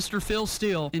welcome in Mr. Phil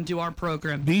Steele into our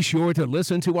program. Be sure to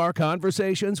listen to our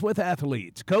conversations with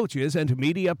athletes, coaches, and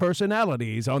media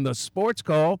personalities on the Sports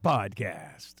Call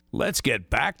podcast. Let's get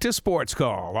back to Sports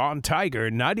Call on Tiger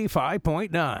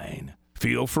 95.9.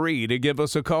 Feel free to give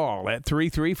us a call at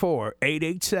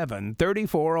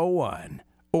 334-887-3401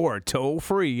 or toll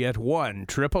free at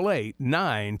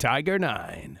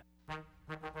 1-888-9-TIGER-9.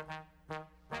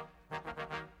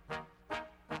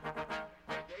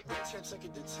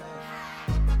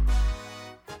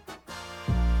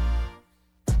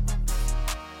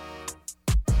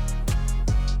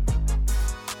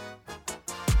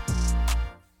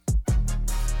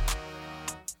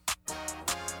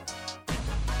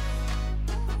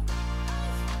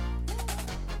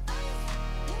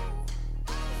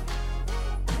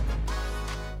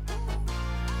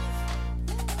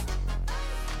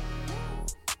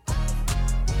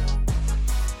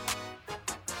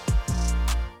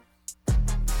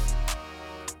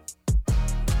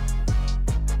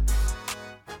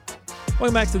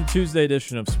 Welcome back to the Tuesday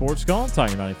edition of Sports Call,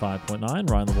 Tiger 95.9.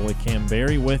 Ryan LeBoy, Cam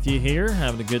Berry with you here,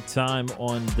 having a good time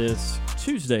on this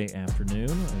Tuesday afternoon.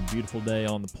 A beautiful day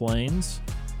on the plains.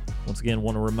 Once again,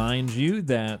 want to remind you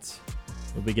that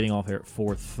we'll be getting off here at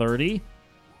 4:30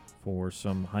 for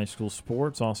some high school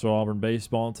sports. Also, Auburn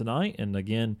baseball tonight. And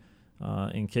again,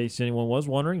 in case anyone was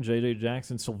wondering, J.J.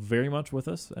 Jackson still very much with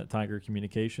us at Tiger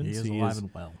Communications. He is alive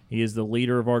and well. He is the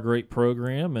leader of our great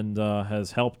program and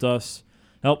has helped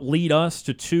lead us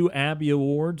to 2 Abby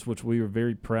Awards, which we are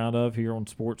very proud of here on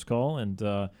Sports Call. And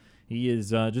he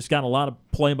has just got a lot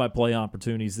of play-by-play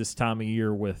opportunities this time of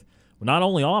year with not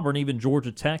only Auburn, even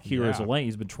Georgia Tech here as late.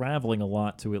 He's been traveling a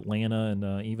lot to Atlanta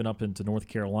and even up into North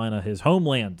Carolina, his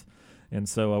homeland. And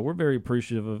so we're very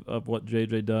appreciative of what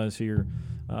JJ does here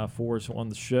for us on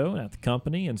the show and at the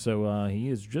company. And so he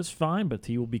is just fine, but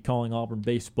he will be calling Auburn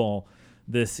baseball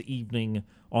this evening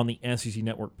on the SEC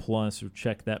Network Plus, so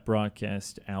check that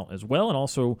broadcast out as well. And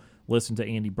also listen to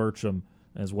Andy Burcham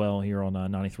as well here on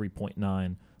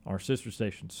 93.9, our sister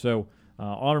station. So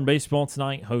Auburn baseball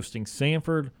tonight hosting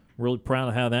Sanford. Really proud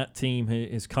of how that team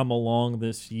has come along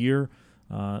this year.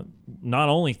 Not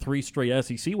only 3 straight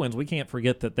SEC wins, we can't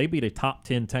forget that they beat a top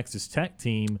 10 Texas Tech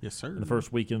team in the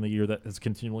first weekend of the year that has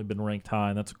continually been ranked high,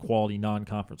 and that's a quality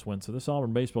non-conference win. So this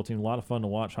Auburn baseball team, a lot of fun to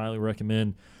watch. Highly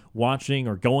recommend watching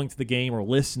or going to the game or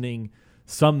listening,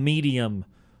 some medium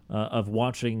of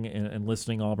watching and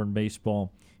listening Auburn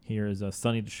baseball. Here is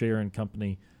Sonny DeShare and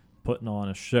company putting on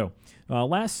a show.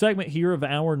 Last segment here of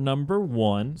hour number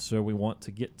 1, so we want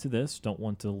to get to this. Don't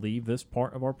want to leave this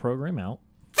part of our program out.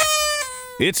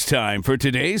 It's time for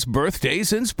today's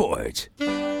Birthdays in Sports.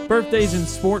 Birthdays in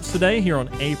sports today here on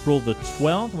April the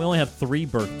 12th. We only have 3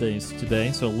 birthdays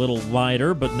today, so a little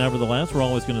lighter, but nevertheless, we're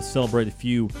always going to celebrate a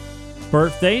few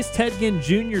Birthdays. Ted Ginn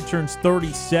Jr. turns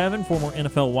 37, former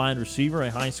NFL wide receiver,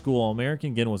 a high school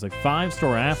All-American. Ginn was a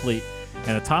 5-star athlete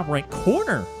and a top-ranked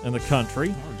corner in the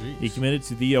country. He committed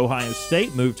to The Ohio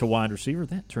State, moved to wide receiver.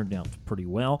 That turned out pretty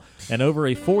well. And over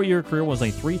a 4-year career was a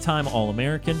 3-time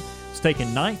All-American. Was taken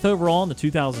 9th overall in the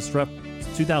 2007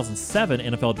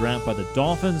 NFL Draft by the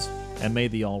Dolphins and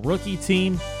made the All-Rookie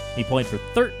team. He played for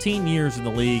 13 years in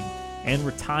the league and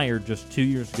retired just 2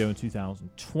 years ago in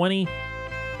 2020.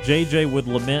 JJ would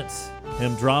lament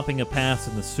him dropping a pass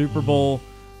in the Super Bowl,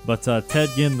 but Ted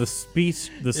Ginn, the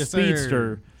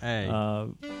speedster,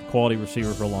 quality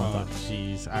receiver for a long time.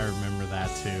 Jeez, I remember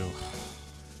that too.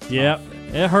 Yeah,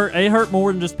 it hurt. It hurt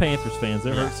more than just Panthers fans.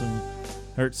 It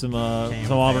hurt some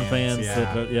Auburn fans.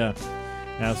 Yeah,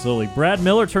 absolutely. Brad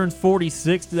Miller turns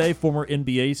 46 today. Former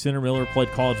NBA center. Miller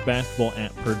played college basketball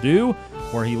at Purdue,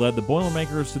 where he led the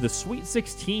Boilermakers to the Sweet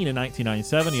 16 in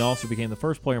 1997. He also became the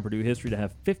first player in Purdue history to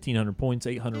have 1,500 points,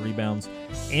 800 rebounds,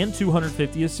 and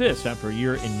 250 assists. After a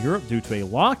year in Europe due to a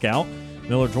lockout,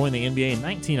 Miller joined the NBA in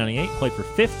 1998, played for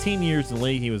 15 years in the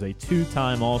league. He was a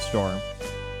 2-time All-Star.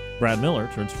 Brad Miller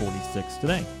turns 46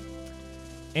 today.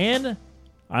 And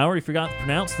I already forgot to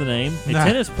pronounce the name. A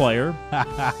tennis player,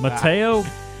 Matteo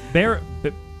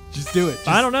Just do it.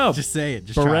 I don't know. Just say it.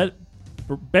 Just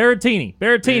Berrettini.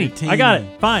 I got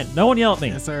it. Fine. No one yell at me.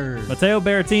 Yes, sir. Matteo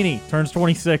Berrettini turns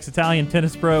 26, Italian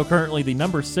tennis pro, currently the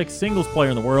number 6 singles player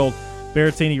in the world.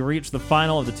 Berrettini reached the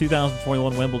final of the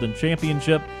 2021 Wimbledon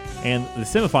Championship and the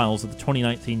semifinals of the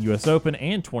 2019 U.S. Open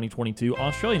and 2022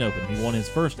 Australian Open. He won his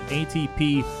first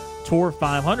ATP Tour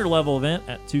 500 level event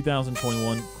at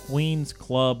 2021 Queen's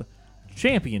Club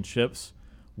Championships,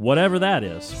 whatever that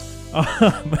is.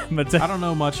 I don't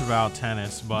know much about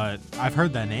tennis, but I've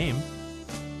heard that name.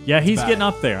 Yeah, he's getting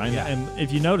up there. And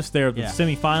if you notice there, the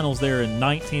semifinals there in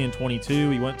 19 and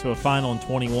 22, he went to a final in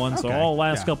 21. Okay. So all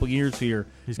last couple years here.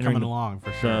 He's coming along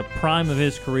for sure. The prime of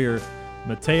his career,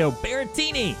 Matteo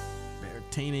Berrettini.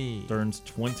 Turns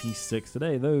 26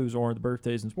 today. Those are the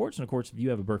birthdays in sports. And, of course, if you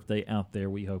have a birthday out there,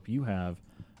 we hope you have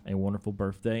a wonderful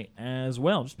birthday as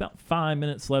well. Just about 5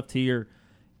 minutes left here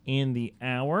in the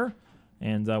hour.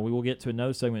 And we will get to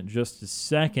another segment in just a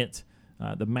second.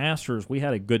 The Masters, we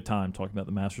had a good time talking about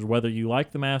the Masters. Whether you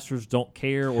like the Masters, don't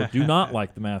care, or do not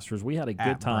like the Masters, we had a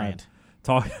good time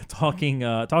talking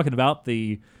about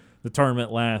the tournament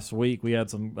last week. We had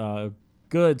some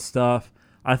good stuff.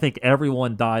 I think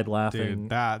everyone died laughing. Dude,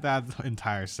 that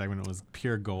entire segment was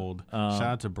pure gold. Shout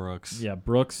out to Brooks. Yeah,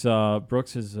 Brooks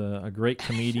is a great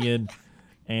comedian,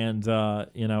 and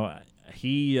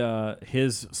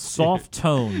his soft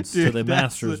tones to the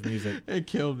Masters music. It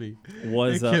killed me.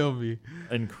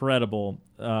 Incredible.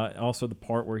 Also, the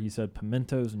part where he said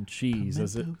pimentos and cheese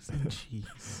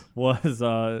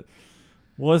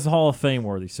was Hall of Fame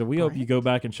worthy. So we hope you go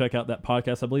back and check out that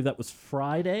podcast. I believe that was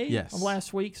Friday of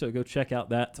last week. So go check out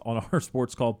that on our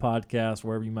Sports Call podcast,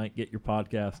 wherever you might get your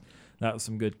podcast. That was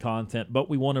some good content. But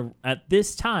we want to, at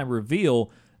this time, reveal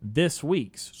this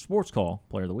week's Sports Call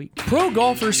Player of the Week. Pro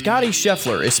golfer Scotty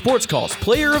Scheffler is Sports Call's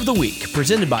Player of the Week,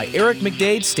 presented by Eric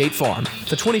McDade State Farm.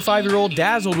 The 25-year-old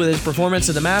dazzled with his performance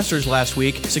at the Masters last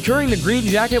week, securing the green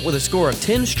jacket with a score of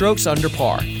 10 strokes under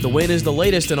par. The win is the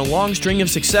latest in a long string of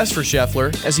success for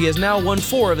Scheffler, as he has now won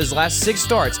 4 of his last 6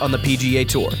 starts on the PGA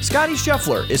Tour. Scotty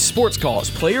Scheffler is Sports Call's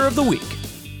Player of the Week.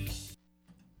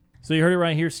 So you heard it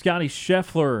right here. Scotty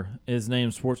Scheffler is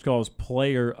named Sports Call's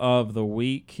Player of the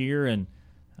Week here, and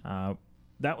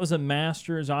that was a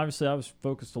Masters. Obviously, I was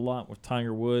focused a lot with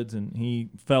Tiger Woods, and he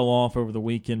fell off over the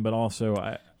weekend. But also,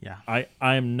 I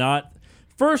am not.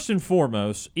 First and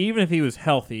foremost, even if he was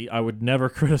healthy, I would never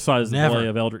criticize the play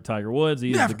of Eldrick Tiger Woods.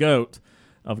 He is the GOAT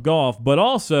of golf. But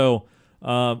also,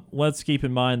 let's keep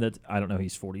in mind that, I don't know,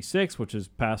 he's 46, which is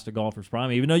past a golfer's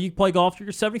prime. Even though you play golf till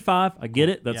you're 75, I get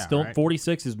it. That's still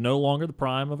 46 is no longer the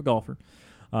prime of a golfer.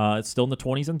 It's still in the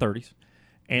 20s and 30s.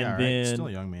 And then, still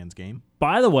a young man's game.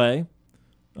 By the way,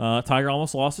 Tiger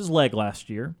almost lost his leg last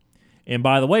year. And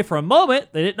by the way, for a moment,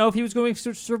 they didn't know if he was going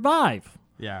to survive.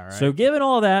 Yeah, right. So given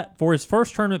all that, for his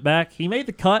first tournament back, he made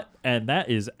the cut, and that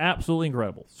is absolutely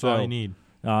incredible. That's all you need.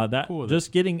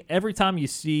 Getting every time you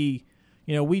see,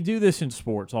 we do this in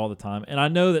sports all the time, and I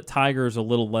know that Tiger is a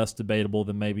little less debatable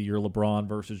than maybe your LeBron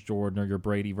versus Jordan or your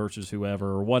Brady versus whoever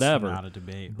or whatever. It's not a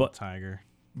debate with Tiger.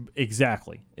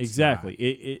 Exactly.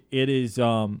 It is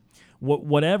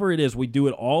whatever it is, we do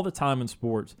it all the time in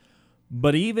sports.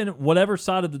 But even whatever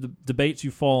side of the debates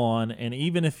you fall on, and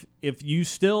even if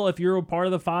you're a part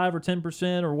of the 5 or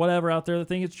 10% or whatever out there that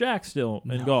think it's Jack still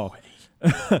in golf,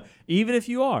 even if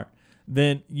you are,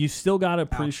 then you still got to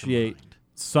appreciate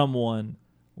someone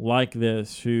like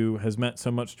this who has meant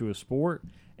so much to a sport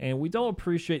And we don't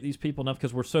appreciate these people enough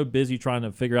because we're so busy trying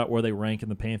to figure out where they rank in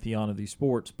the pantheon of these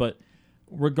sports. But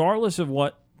regardless of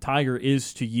what Tiger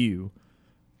is to you,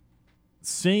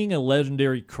 seeing a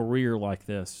legendary career like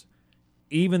this,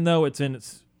 even though it's in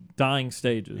its dying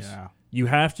stages, you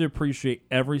have to appreciate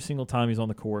every single time he's on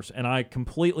the course. And I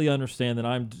completely understand that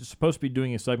I'm supposed to be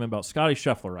doing a segment about Scotty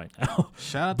Scheffler right now.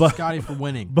 Shout out to Scotty for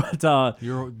winning. But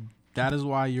that is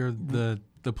why you're the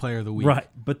player of the week. Right.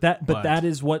 But that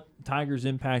is what Tiger's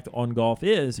impact on golf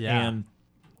is. Yeah. And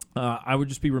I would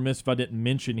just be remiss if I didn't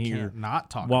mention here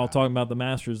while talking about the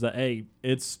Masters that, hey,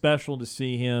 it's special to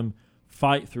see him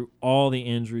fight through all the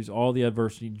injuries, all the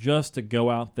adversity, just to go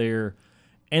out there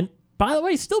and, by the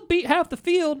way, still beat half the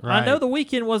field. Right. I know the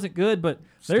weekend wasn't good, but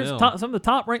there's some of the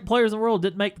top-ranked players in the world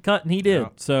didn't make the cut, and he did. Yeah.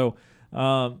 So,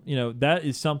 that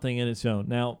is something in its own.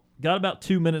 Now, got about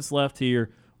 2 minutes left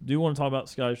here. Do want to talk about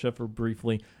Scotty Scheffler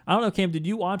briefly. I don't know, Cam, did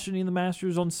you watch any of the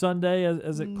Masters on Sunday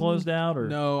as it closed out? Or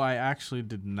no, I actually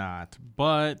did not.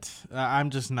 But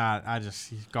I'm just not.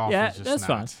 Golf is just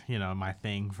not, fine. My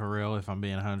thing for real. If I'm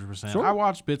being 100%, sure. I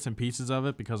watched bits and pieces of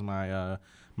it because my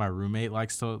roommate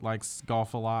likes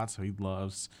golf a lot, so he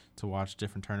loves to watch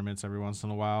different tournaments every once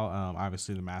in a while.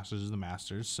 Obviously, the Masters is the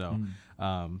Masters, so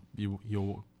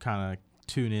you'll kind of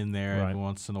tune in there every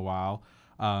once in a while.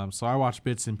 So I watched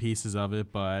bits and pieces of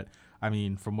it, but I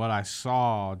mean, from what I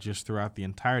saw just throughout the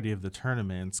entirety of the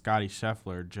tournament, Scotty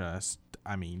Scheffler just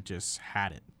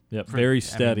had it. Yep, very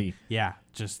steady.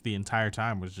 Just the entire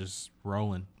time was just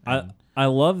rolling. I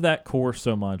love that course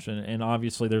so much, and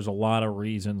obviously there's a lot of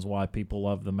reasons why people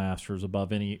love the Masters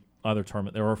above any other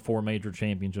tournament. There are 4 major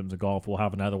championships of golf. We'll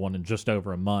have another one in just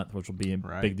over a month, which will be a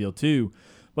big deal too.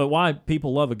 But why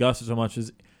people love Augusta so much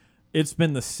is it's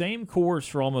been the same course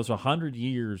for almost 100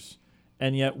 years,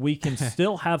 and yet we can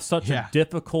still have such a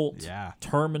difficult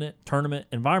tournament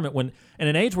environment when in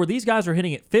an age where these guys are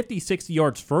hitting it 50, 60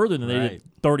 yards further than they did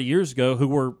 30 years ago, who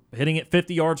were hitting it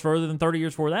 50 yards further than 30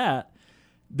 years before that.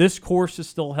 This course is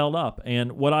still held up.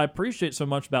 And what I appreciate so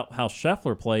much about how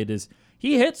Scheffler played is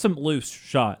he hit some loose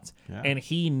shots, and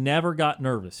he never got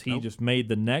nervous. He just made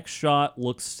the next shot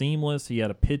look seamless. He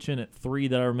had a pitch in at 3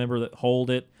 that I remember that hold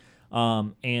it.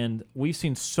 And we've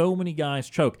seen so many guys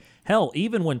choke. Hell,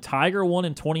 even when Tiger won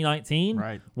in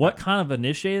 2019, what kind of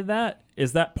initiated that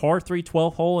is that par 3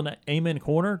 12th hole in that Amen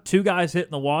corner. 2 guys hit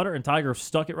in the water, and Tiger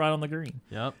stuck it right on the green.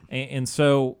 Yep. And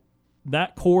so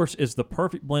that course is the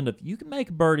perfect blend of you can make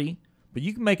a birdie, but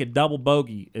you can make a double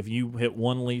bogey if you hit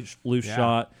one loose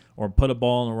shot or put a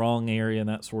ball in the wrong area and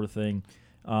that sort of thing.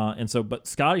 But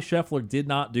Scotty Scheffler did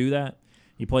not do that.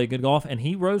 He played good golf, and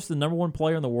he rose to the #1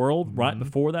 player in the world right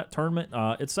before that tournament.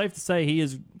 It's safe to say he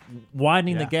is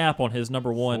widening the gap on his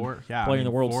 #1 player in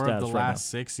the world 4 status of the right last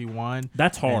 6 he won.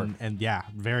 That's hard. And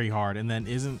very hard. And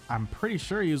then I'm pretty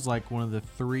sure he was like one of the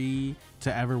 3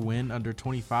 to ever win under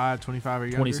 25 or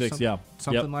younger. 26,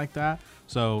 something like that.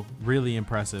 So really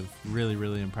impressive. Really,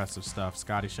 really impressive stuff.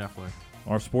 Scotty Scheffler.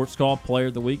 Our Sports Call Player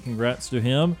of the Week. Congrats to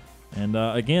him. And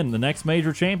again, the next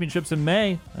major championship's in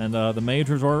May, and the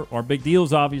majors are big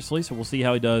deals, obviously, so we'll see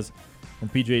how he does in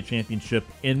the PGA Championship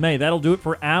in May. That'll do it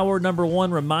for hour number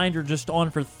 1. Reminder, just on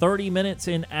for 30 minutes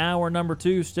in hour number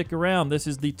 2. Stick around. This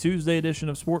is the Tuesday edition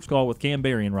of Sports Call with Cam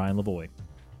Berry and Ryan Lavoie.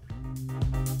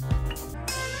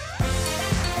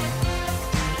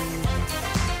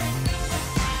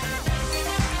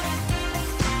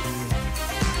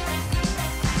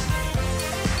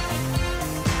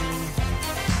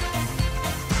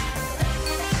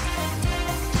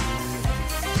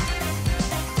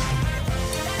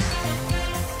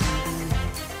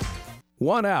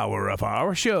 One hour of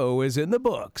our show is in the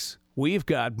books. We've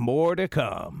got more to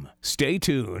come. Stay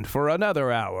tuned for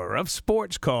another hour of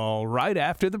Sports Call right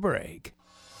after the break.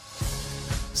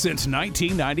 Since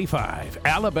 1995,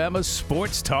 Alabama's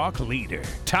sports talk leader,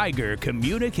 Tiger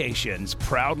Communications,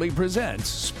 proudly presents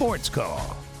Sports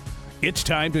Call. It's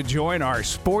time to join our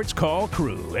Sports Call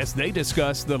crew as they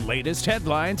discuss the latest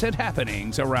headlines and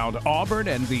happenings around Auburn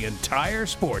and the entire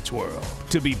sports world.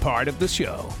 To be part of the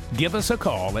show, give us a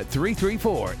call at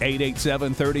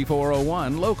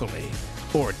 334-887-3401 locally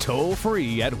or toll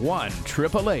free at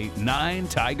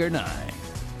 1-888-9-TIGER-9.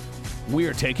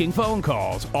 We're taking phone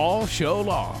calls all show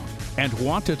long and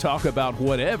want to talk about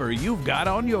whatever you've got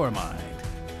on your mind.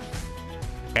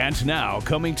 And now,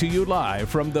 coming to you live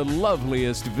from the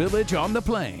loveliest village on the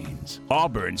plains,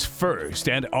 Auburn's first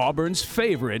and Auburn's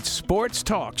favorite sports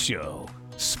talk show,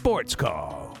 Sports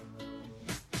Call.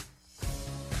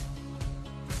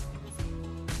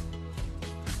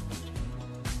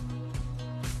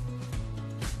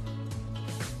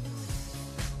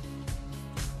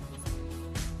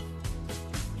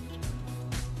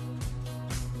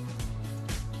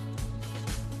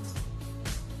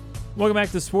 Welcome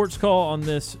back to Sports Call on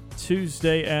this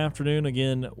Tuesday afternoon.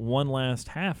 Again, one last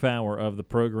half hour of the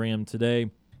program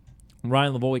today.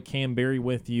 Ryan Lavoie, Cam Berry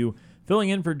with you, filling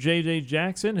in for J.J.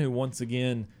 Jackson, who once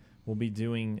again will be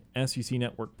doing SEC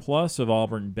Network Plus of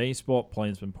Auburn baseball at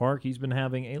Plainsman Park. He's been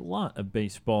having a lot of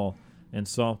baseball and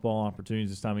softball opportunities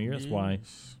this time of year. That's why,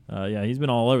 he's been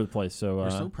all over the place. So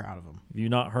we're so proud of him. If you've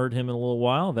not heard him in a little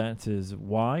while, that is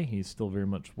why. He's still very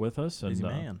much with us. Busy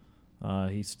man.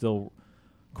 He's still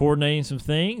coordinating some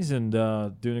things and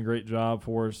doing a great job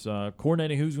for us,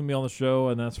 coordinating who's going to be on the show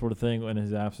and that sort of thing in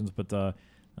his absence. But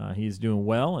he's doing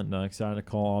well and excited to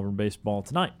call Auburn baseball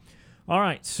tonight. All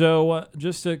right, so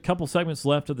just a couple segments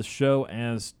left of the show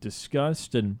as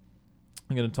discussed, and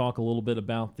I'm going to talk a little bit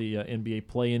about the NBA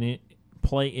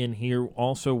play-in here.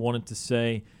 Also wanted to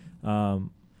say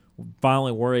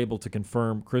finally we're able to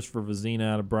confirm Christopher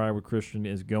Vezina out of Briarwood Christian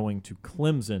is going to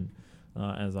Clemson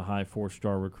as a high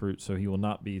 4-star recruit, so he will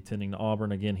not be attending to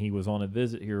Auburn. Again, he was on a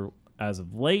visit here as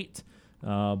of late,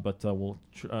 but we'll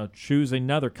choose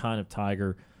another kind of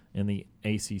Tiger in the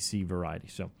ACC variety.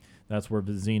 So that's where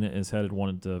Vezina is headed.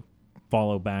 Wanted to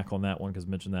follow back on that one because I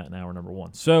mentioned that in hour number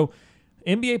 1. So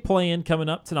NBA play-in coming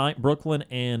up tonight, Brooklyn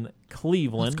and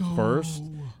Cleveland first.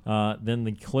 Then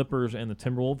the Clippers and the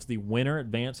Timberwolves. The winner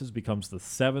advances, becomes the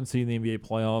 7th seed in the NBA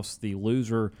playoffs. The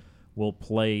loser will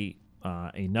play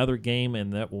another game,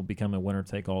 and that will become a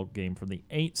winner-take-all game for the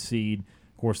 8th seed.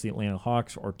 Of course, the Atlanta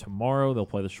Hawks are tomorrow. They'll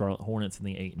play the Charlotte Hornets in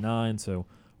the 8-9,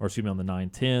 on the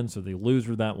 9-10. So the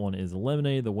loser of that one is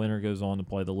eliminated. The winner goes on to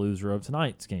play the loser of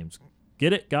tonight's games.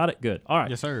 Get it? Got it? Good. All right.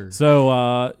 Yes, sir.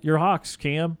 So your Hawks,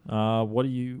 Cam, what do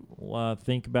you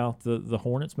think about the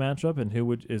Hornets matchup, and who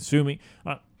would, assuming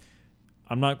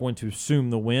I'm not going to assume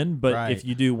the win, but if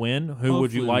you do win, who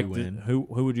would you like to who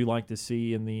would you like to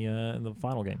see in the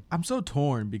final game? I'm so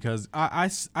torn because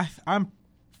I'm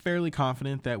fairly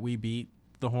confident that we beat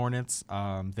the Hornets.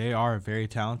 They are a very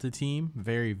talented team,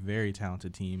 very, very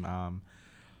talented team.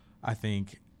 I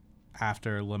think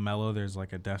after LaMelo, there's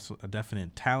like a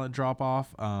definite talent drop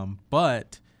off,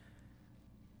 but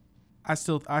I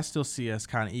still see us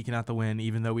kind of eking out the win,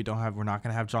 even though we're not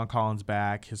going to have John Collins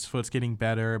back. His foot's getting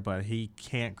better, but he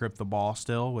can't grip the ball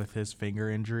still with his finger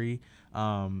injury.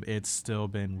 It's still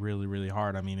been really, really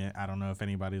hard. I mean, I don't know if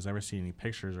anybody's ever seen any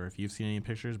pictures or if you've seen any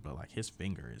pictures, but like his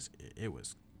finger it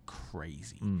was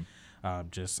crazy.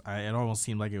 It almost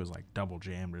seemed like it was like double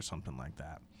jammed or something like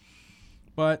that.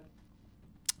 But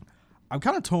I'm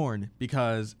kind of torn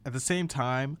because at the same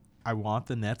time, I want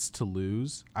the Nets to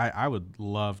lose. I would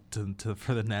love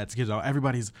for the Nets, because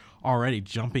everybody's already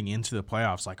jumping into the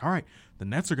playoffs like, all right, the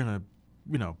Nets are going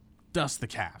to, dust the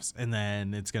Cavs, and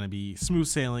then it's going to be smooth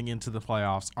sailing into the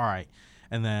playoffs. All right.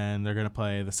 And then they're going to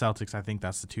play the Celtics. I think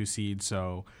that's the 2 seed.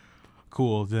 So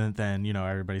cool. Then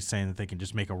everybody's saying that they can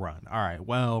just make a run. All right.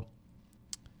 Well,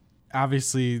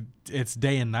 obviously it's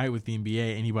day and night with the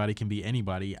NBA. Anybody can beat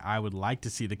anybody. I would like to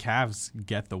see the Cavs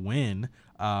get the win.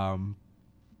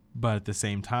 But at the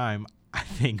same time, I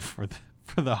think for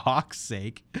the Hawks'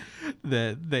 sake,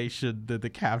 that the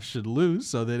Cavs should lose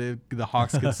so that the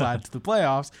Hawks can slide to the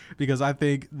playoffs, because I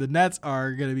think the Nets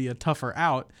are going to be a tougher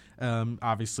out.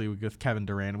 Obviously with Kevin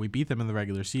Durant, we beat them in the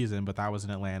regular season, but that was in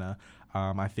Atlanta.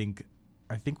 I think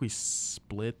we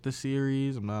split the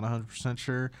series. I'm not 100%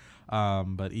 sure,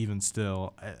 but even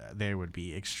still, they would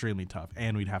be extremely tough,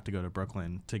 and we'd have to go to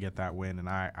Brooklyn to get that win. And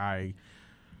I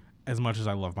as much as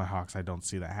I love my Hawks, I don't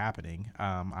see that happening.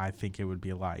 I think it would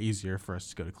be a lot easier for us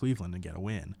to go to Cleveland and get a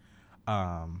win,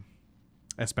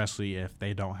 especially if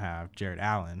they don't have Jared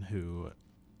Allen, who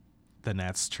the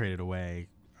Nets traded away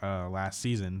last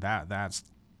season. That's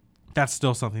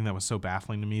still something that was so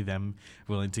baffling to me, them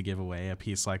willing to give away a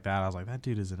piece like that. I was like, that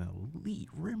dude is an elite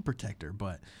rim protector,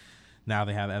 but now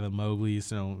they have Evan Mobley,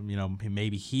 so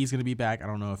maybe he's going to be back. I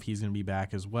don't know if he's going to be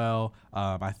back as well.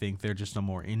 I think they're just a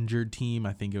more injured team.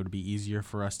 I think it would be easier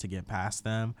for us to get past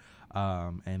them,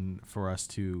 and for us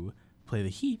to play the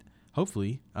Heat,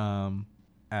 hopefully,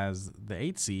 as the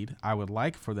 8th seed. I would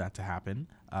like for that to happen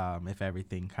if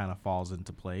everything kind of falls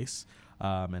into place,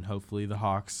 and hopefully the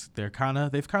Hawks, they've kind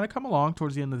of come along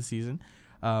towards the end of the season.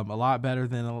 A lot better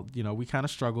than, we kind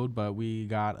of struggled, but we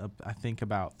got, I think,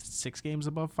 about 6 games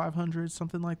above 500,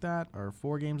 something like that, or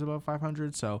 4 games above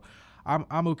 500. So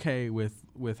I'm okay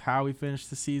with how we finished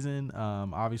the season.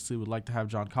 Obviously, would like to have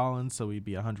John Collins so we'd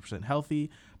be 100% healthy,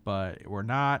 but we're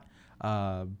not.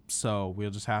 So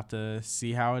we'll just have to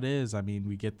see how it is. I mean,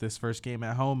 we get this first game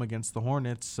at home against the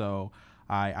Hornets, so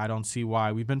I don't see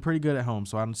why. We've been pretty good at home,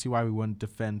 so I don't see why we wouldn't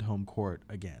defend home court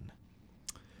again.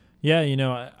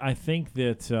 Yeah, I think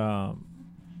that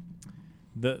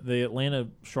The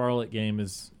Atlanta-Charlotte game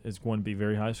is going to be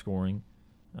very high scoring.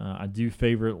 I do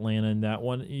favor Atlanta in that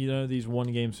one. These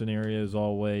one-game scenarios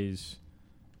always,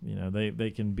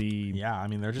 they can be. Yeah, I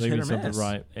mean, they're just hit or miss.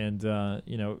 Right. And,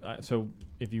 so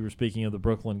if you were speaking of the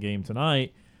Brooklyn game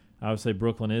tonight, I would say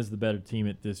Brooklyn is the better team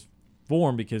at this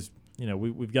form because,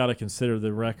 we've got to consider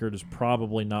the record is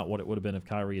probably not what it would have been if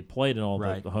Kyrie had played in all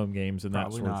the home games and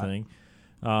probably that sort of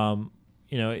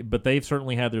thing. But they've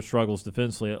certainly had their struggles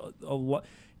defensively.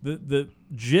 The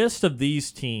gist of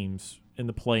these teams in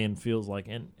the play-in feels like,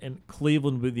 and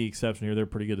Cleveland with the exception here, they're a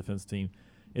pretty good defensive team,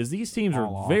 is these teams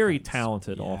are very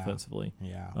talented offensively.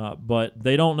 Yeah. But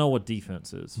they don't know what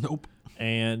defense is. Nope.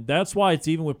 And that's why it's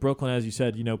even with Brooklyn, as you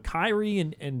said, Kyrie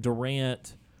and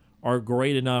Durant are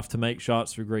great enough to make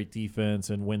shots through great defense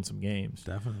and win some games.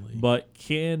 Definitely. But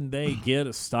can they get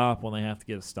a stop when they have to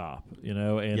get a stop?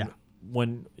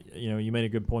 When you made a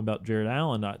good point about Jared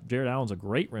Allen. Jared Allen's a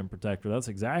great rim protector. That's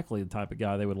exactly the type of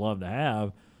guy they would love to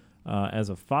have as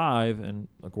a 5, and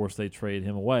of course they trade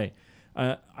him away.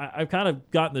 I've kind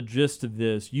of gotten the gist of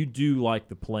this. You do like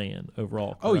the play-in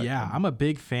overall, correct? Oh yeah, I'm a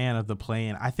big fan of the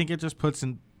play-in. I think it just puts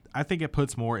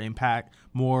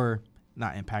more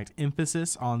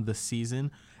emphasis on the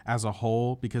season as a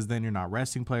whole, because then you're not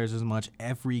resting players as much.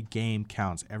 Every game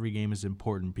counts. Every game is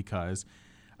important because,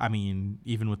 I mean,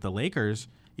 even with the Lakers,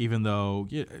 even though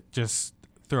just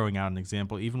throwing out an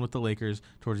example, even with the Lakers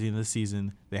towards the end of the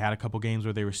season, they had a couple games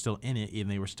where they were still in it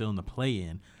and they were still in the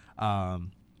play-in.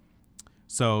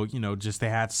 So, just they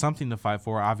had something to fight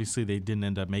for. Obviously, they didn't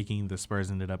end up making. The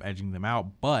Spurs ended up edging them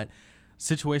out. But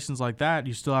situations like that,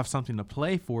 you still have something to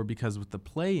play for, because with the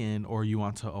play-in, or you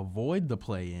want to avoid the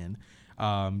play-in,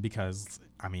 because,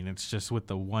 I mean, it's just with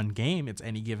the one game, it's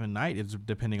any given night. It's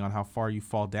depending on how far you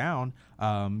fall down.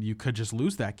 You could just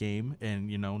lose that game, and,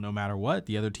 no matter what,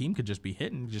 the other team could just be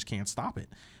hitting. You just can't stop it.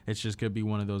 It's just going to be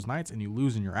one of those nights, and you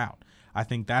lose and you're out. I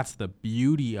think that's the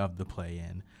beauty of the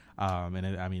play-in.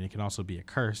 It can also be a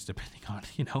curse depending on,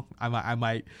 I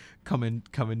might come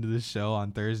into this show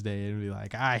on Thursday and be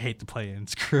like, I hate to play in,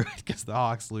 screw it, because the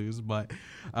Hawks lose. But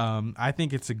I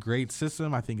think it's a great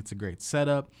system. I think it's a great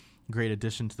setup, great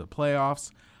addition to the playoffs.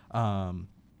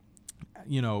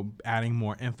 Adding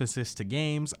more emphasis to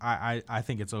games. I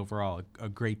think it's overall a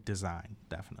great design,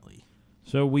 definitely.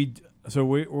 So we're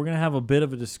going to have a bit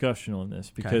of a discussion on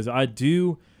this, because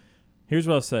here's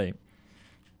what I'll say.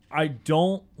 I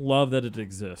don't love that it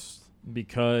exists,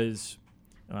 because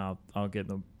I'll get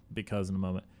the because in a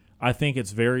moment. I think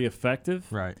it's very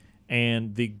effective. Right.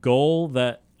 And the goal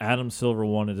that Adam Silver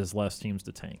wanted is less teams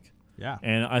to tank. Yeah.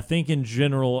 And I think in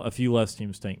general, a few less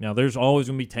teams tank. Now, there's always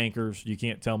going to be tankers. You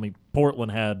can't tell me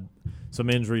Portland had some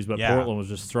injuries, but Portland was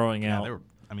just throwing out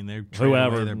they're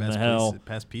whoever their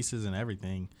best pieces and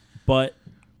everything. But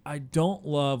I don't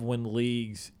love when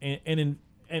leagues and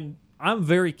I'm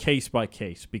very case by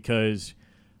case, because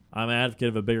I'm an advocate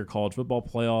of a bigger college football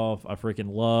playoff. I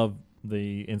freaking love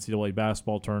the NCAA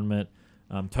basketball tournament.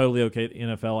 I'm totally okay. The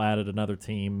NFL added another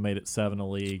team, made it 7 a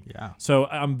league. Yeah. So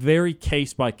I'm very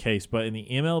case by case. But in the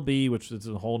MLB, which is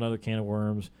a whole other can of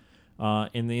worms,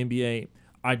 in the NBA,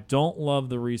 I don't love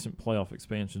the recent playoff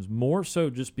expansions, more so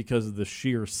just because of the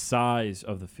sheer size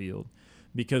of the field.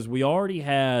 Because we already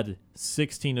had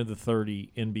 16 of the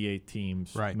 30 NBA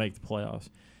teams make the playoffs.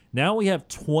 Now we have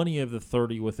 20 of the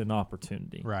 30 with an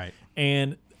opportunity. Right.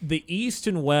 And the East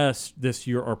and West this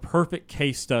year are perfect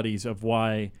case studies of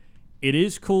why it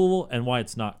is cool and why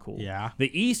it's not cool. Yeah. The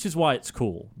East is why it's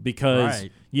cool, because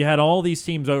you had all these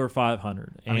teams over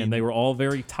 500, and they were all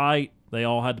very tight. They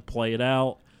all had to play it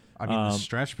out. I mean, the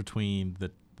stretch between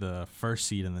the first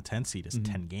seed and the 10th seed is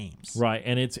 10 games. Right,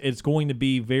 and it's going to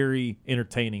be very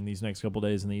entertaining these next couple of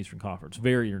days in the Eastern Conference.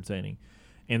 Very entertaining.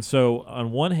 And so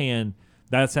on one hand,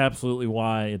 that's absolutely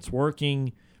why it's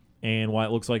working and why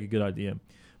it looks like a good idea.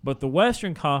 But the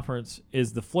Western Conference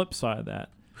is the flip side of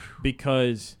that,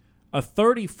 because a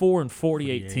 34 and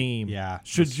 48 team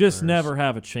should just never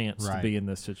have a chance to be in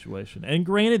this situation. And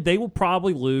granted, they will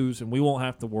probably lose, and we won't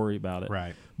have to worry about it.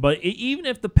 Right. But even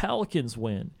if the Pelicans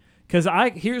win, because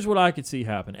here's what I could see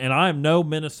happen, and I am no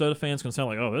Minnesota fans going to sound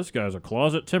like, oh, this guy's a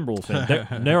closet Timberwolves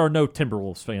fan. There are no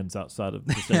Timberwolves fans outside of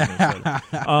the state of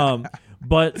Minnesota.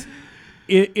 But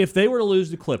if they were to lose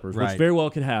the Clippers, which very well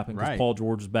could happen because Paul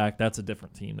George is back, that's a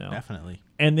different team now. Definitely.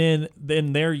 And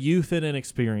then their youth and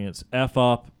inexperience F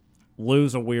up,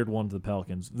 lose a weird one to the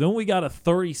Pelicans. Then we got a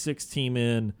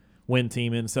 36-team win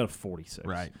team instead of 46.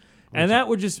 Right. And that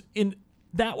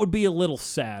would be a little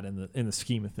sad in the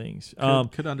scheme of things.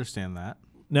 Could understand that.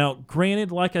 Now,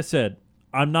 granted, like I said,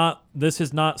 This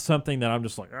is not something that I'm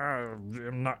just like,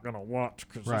 I'm not gonna watch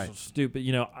because Right. this is stupid.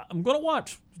 I'm gonna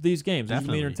watch these games. These are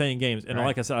Definitely. entertaining games, and Right.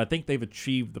 like I said, I think they've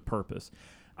achieved the purpose.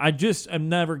 I just am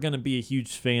never going to be a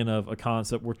huge fan of a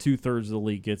concept where 2/3 of the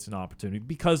league gets an opportunity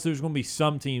because there's going to be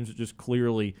some teams that just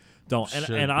clearly don't. Should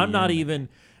And I'm be not in even.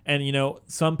 And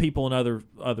some people in other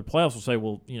playoffs will say,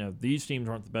 well, these teams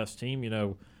aren't the best team.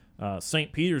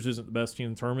 St. Peter's isn't the best team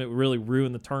in the tournament. It would really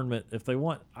ruin the tournament if they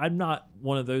want. I'm not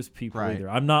one of those people Right. either.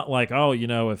 I'm not like,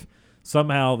 if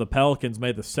somehow the Pelicans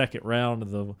made the second round of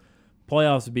the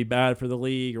playoffs would be bad for the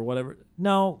league or whatever.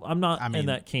 No, I'm not in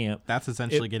that camp. That's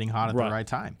essentially getting hot at the right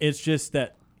time. It's just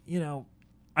that,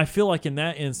 I feel like in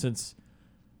that instance,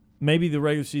 maybe the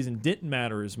regular season didn't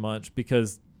matter as much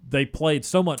because they played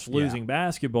so much losing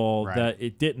basketball that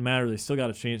it didn't matter. They still got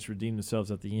a chance to redeem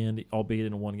themselves at the end, albeit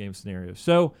in a one-game scenario.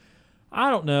 So, I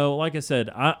don't know. Like I said,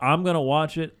 I'm going to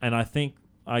watch it, and I think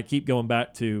I keep going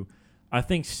back to I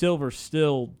think Silver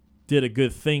still did a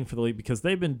good thing for the league because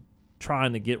they've been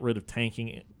trying to get rid of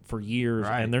tanking for years,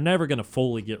 and they're never going to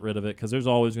fully get rid of it because there's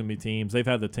always going to be teams. They've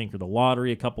had to tinker the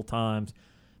lottery a couple times.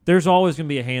 There's always going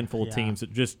to be a handful of teams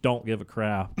that just don't give a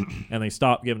crap, and they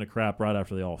stop giving a crap right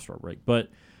after the All-Star break. But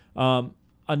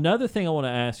another thing I want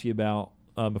to ask you about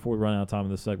before we run out of time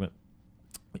in this segment,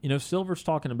 Silver's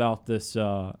talking about this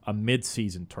a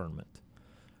mid-season tournament.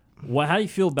 How do you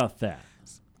feel about that?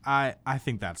 I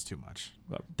think that's too much.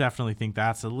 Definitely think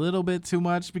that's a little bit too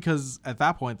much because at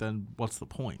that point, then what's the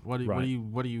point? What are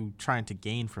you trying to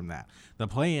gain from that? The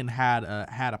play-in had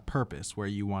a purpose where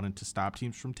you wanted to stop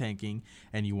teams from tanking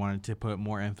and you wanted to put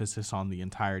more emphasis on the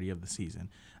entirety of the season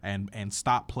and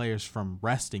stop players from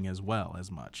resting as well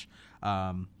as much.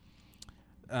 A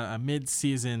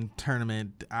mid-season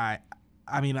tournament, at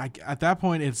that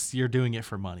point, you're doing it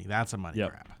for money. That's a money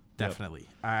grab. Definitely.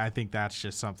 I think that's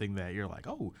just something that you're like,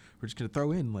 oh, we're just going to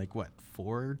throw in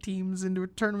 4 teams into a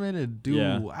tournament and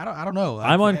do I don't know.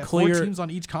 I'm unclear. 4 teams on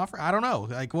each conference. I don't know.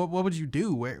 What would you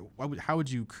do? How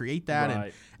would you create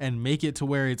that and make it to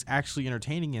where it's actually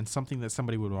entertaining and something that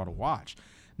somebody would want to watch?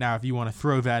 Now, if you want to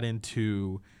throw that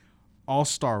into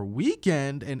All-Star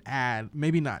Weekend and add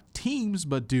maybe not teams,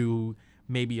 but do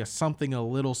maybe something a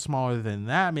little smaller than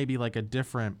that, maybe like a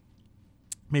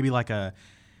 3-on-3. Like a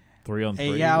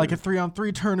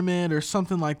 3-on-3 tournament or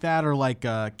something like that, or like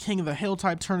a King of the Hill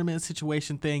type tournament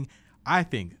situation thing. I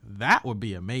think that would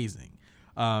be amazing.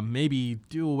 Maybe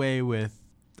do away with,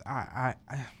 I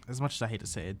as much as I hate to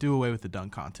say it, do away with the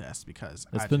dunk contest because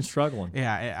it's been struggling.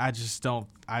 Yeah, I just don't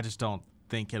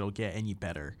think it'll get any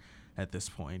better at this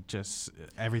point. Just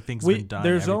everything's been done.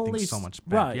 There's everything's only so much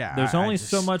better. Right. Yeah, there's only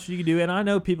so much you can do, and I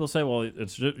know people say, "Well,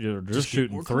 it's you're just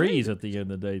shooting threes at the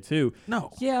end of the day, too."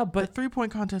 No. Yeah, but the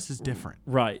 3-point contest is different.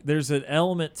 Right. There's an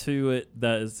element to it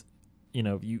that is,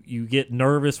 you get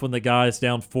nervous when the guy's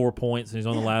down 4 points and he's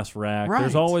on the last rack. Right.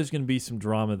 There's always going to be some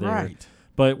drama there. Right.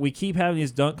 But we keep having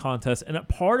these dunk contests, and a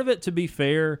part of it, to be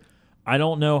fair, I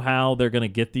don't know how they're going to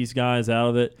get these guys out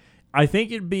of it. I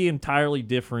think it'd be entirely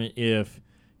different if,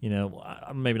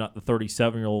 maybe not the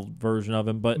 37-year-old version of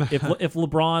him, but if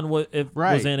LeBron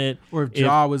was in it, or if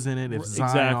Ja was in it, if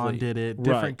Zion did it,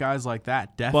 different guys like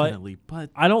that, definitely. But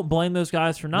I don't blame those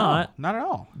guys for not. No, not at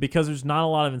all. Because there's not a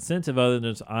lot of incentive other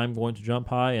than just, I'm going to jump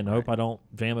high and hope I don't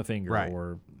jam a finger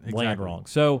or land wrong.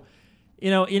 So,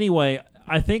 anyway,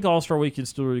 I think All-Star Weekend is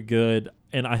still really good.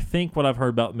 And I think what I've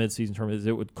heard about midseason tournament is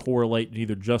it would correlate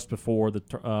either just before the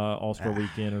All-Star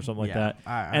Weekend or something like that.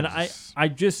 I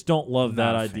just don't love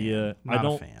that idea. Not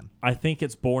a fan. I think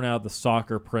it's born out of the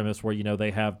soccer premise where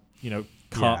they have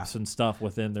cups and stuff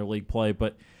within their league play,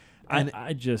 but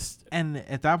I just and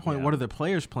at that point, what are the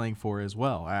players playing for as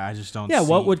well? I just don't. Yeah,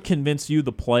 what would convince you,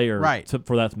 the player,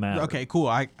 for that to matter? Okay, cool.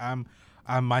 I'm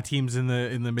my team's in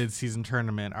the mid-season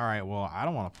tournament. All right, well, I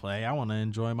don't want to play. I want to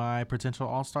enjoy my potential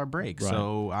All-Star break. Right.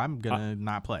 So I'm gonna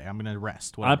not play. I'm gonna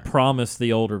rest. Whatever. I promise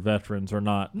the older veterans are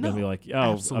not gonna be like,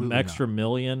 an extra not.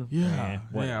 million. Yeah,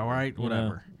 right.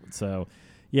 Whatever. So,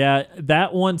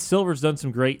 that one, Silver's done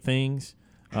some great things,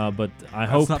 but I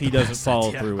hope he doesn't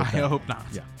follow through with that. I hope not.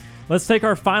 Yeah. Let's take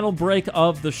our final break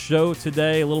of the show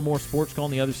today. A little more sports call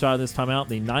on the other side of this time out.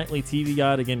 The nightly TV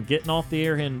guide, again, getting off the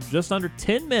air in just under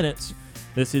 10 minutes.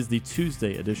 This is the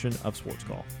Tuesday edition of Sports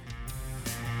Call.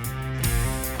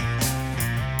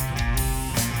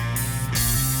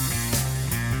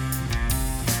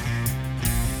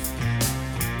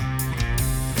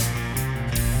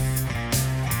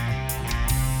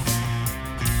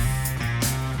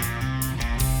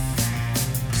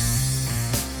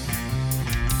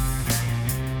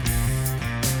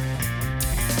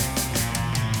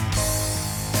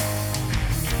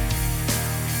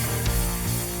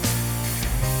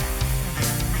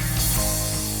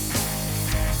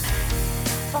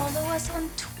 on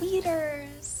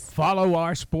tweeters. Follow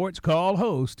our Sports Call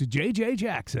host, JJ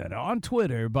Jackson, on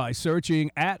Twitter by searching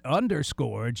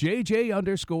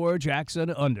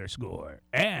 @JJ_Jackson_.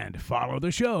 And follow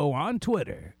the show on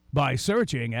Twitter by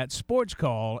searching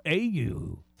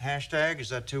 @SportsCallAU. Hashtag, is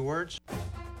that 2 words?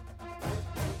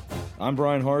 I'm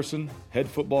Brian Harsin, head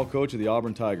football coach of the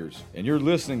Auburn Tigers, and you're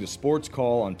listening to Sports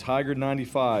Call on Tiger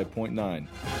 95.9.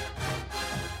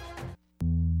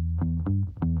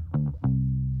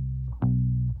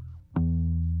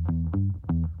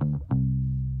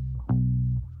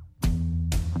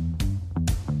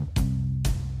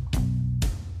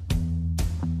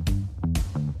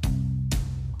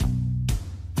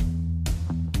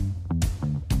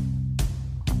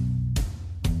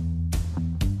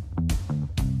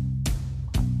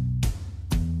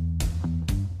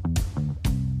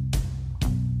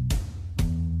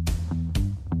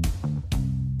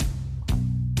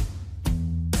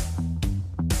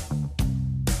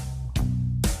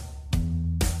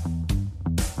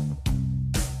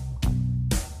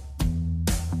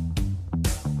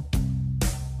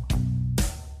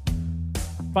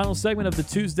 Final segment of the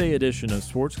Tuesday edition of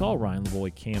Sports Call. Ryan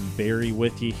Lavoie, Cam Berry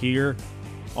with you here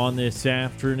on this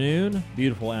afternoon.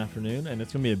 Beautiful afternoon, and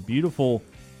it's going to be a beautiful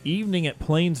evening at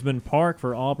Plainsman Park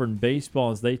for Auburn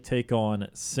baseball as they take on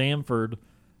Samford.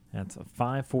 That's a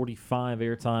 5:45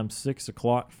 airtime, 6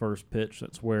 o'clock first pitch.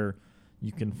 That's where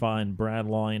you can find Brad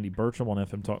Law, Andy Bertram on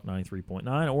FM Talk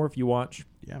 93.9, or if you watch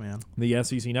the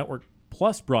SEC Network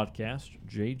Plus broadcast,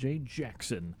 JJ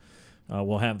Jackson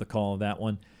will have the call of that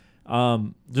one.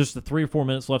 Just the 3 or 4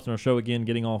 minutes left in our show. Again,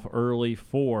 getting off early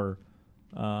for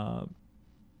the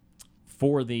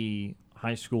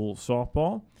high school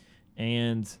softball,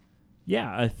 and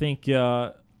I think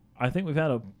we've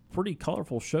had a pretty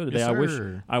colorful show today. Yes,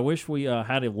 I wish we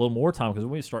had a little more time because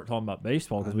we start talking about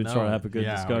baseball because we'd start to have a good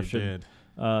discussion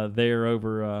there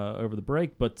over the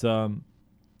break. But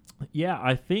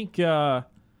I think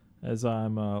as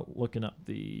I'm looking up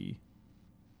the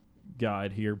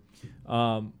guide here,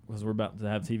 because we're about to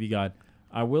have TV guide,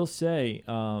 I will say,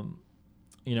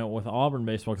 with Auburn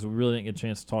baseball, because we really didn't get a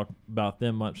chance to talk about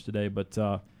them much today, but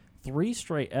 3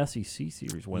 straight SEC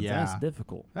series wins. That's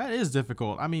difficult. That is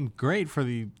difficult. I mean, great for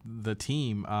the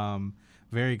team.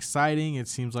 Very exciting. It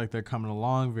seems like they're coming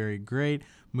along very great,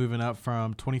 moving up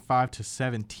from 25 to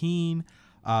 17,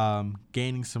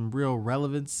 gaining some real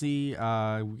relevancy.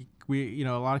 We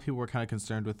a lot of people were kind of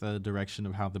concerned with the direction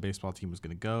of how the baseball team was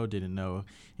going to go. Didn't know,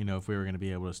 if we were going to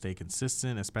be able to stay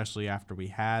consistent, especially after we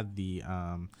had the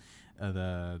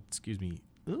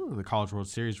College World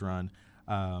Series run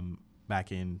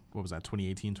back in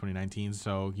 2018, 2019.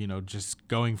 So just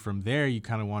going from there, you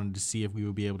kind of wanted to see if we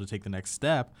would be able to take the next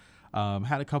step.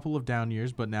 Had a couple of down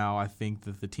years, but now I think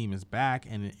that the team is back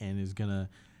and is going to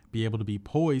be able to be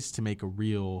poised to make a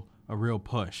real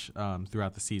push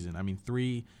throughout the season. I mean,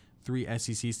 three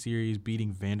SEC series,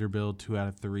 beating Vanderbilt 2 out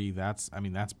of 3. That's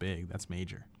big. That's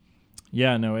major.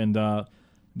 Yeah, no, and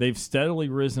they've steadily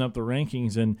risen up the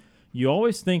rankings, and you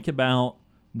always think about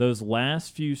those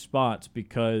last few spots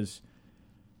because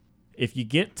if you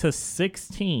get to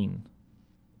 16,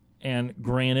 and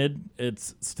granted,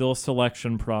 it's still a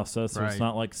selection process, so it's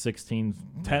not like 16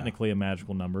 technically a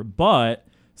magical number, but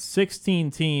 16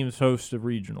 teams host a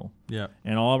regional. Yeah.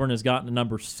 And Auburn has gotten to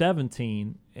number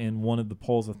 17 in one of the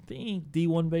polls. I think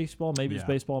D1 baseball, maybe it's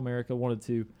Baseball America, 1 or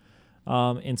 2.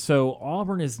 And so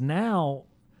Auburn is now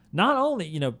not only,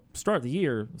 start of the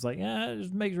year, it's like,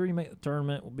 just make sure you make the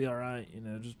tournament. We'll be all right.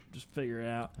 Just figure it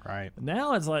out. Right. But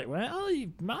now it's like, well,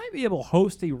 you might be able to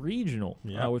host a regional,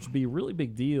 which would be a really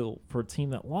big deal for a team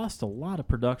that lost a lot of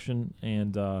production.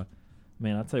 And,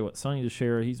 man, I tell you what, Sonny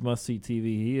DeShera, he's must-see TV.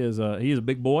 He is a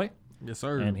big boy. Yes,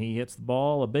 sir. And he hits the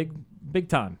ball a big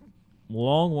time,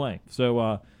 long way.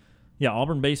 So,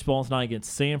 Auburn baseball tonight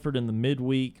against Samford in the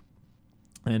midweek,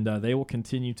 and they will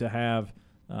continue to have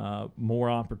more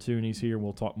opportunities here.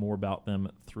 We'll talk more about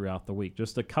them throughout the week.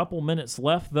 Just a couple minutes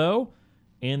left, though,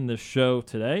 in the show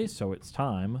today, so it's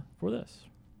time for this.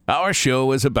 Our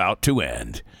show is about to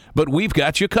end, but we've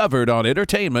got you covered on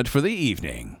entertainment for the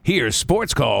evening. Here's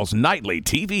Sports Call's Nightly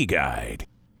TV Guide.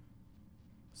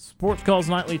 Sports Call's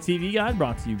Nightly TV Guide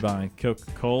brought to you by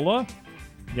Coca-Cola.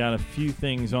 Got a few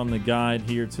things on the guide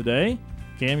here today.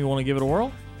 Cam, you want to give it a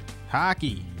whirl?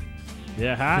 Hockey.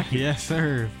 Yeah, hockey. Yes,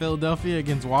 sir. Philadelphia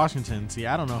against Washington. See,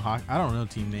 I don't know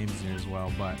team names here as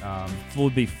well, but it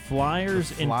would be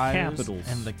Flyers and Capitals.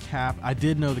 And the I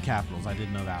did know the Capitals. I did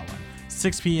know that one.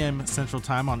 6 p.m. Central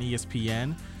Time on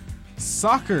ESPN.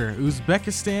 Soccer,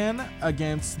 Uzbekistan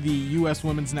against the U.S.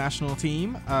 Women's National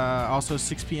Team. Also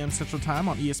 6 p.m. Central Time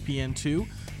on ESPN2.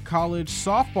 college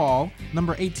softball,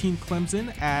 number 18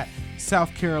 Clemson at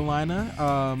South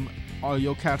Carolina.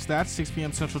 You'll catch that 6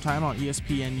 p.m. Central Time on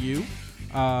ESPNU.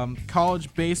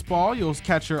 College baseball, you'll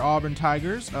catch your Auburn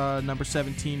Tigers, number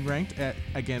 17 ranked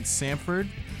against Samford.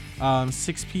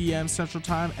 6 p.m. Central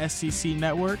Time, SEC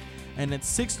Network. And at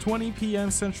 6:20 p.m.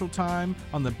 Central Time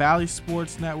on the Bally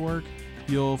Sports Network,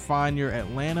 you'll find your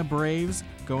Atlanta Braves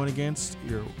going against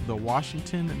the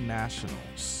Washington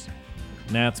Nationals.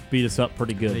 Nats beat us up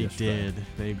pretty good. They yesterday. did.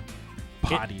 They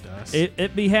bodied us.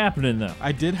 It be happening, though.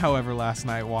 I did, however, last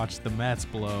night watch the Mets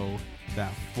blow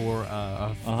that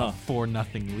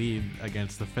 4-0 lead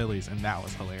against the Phillies, and that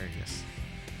was hilarious.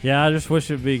 Yeah, I just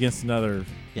wish it would be against another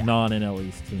non-NL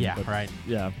East team. Yeah, right.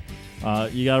 Yeah.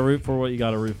 You got to root for what you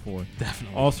got to root for.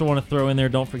 Definitely. Also want to throw in there,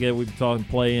 don't forget, we've been talking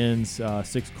play-ins,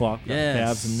 6 o'clock,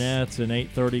 Cavs and Nets, and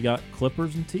 8:30 got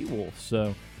Clippers and T-Wolves.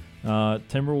 So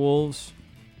Timberwolves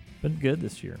been good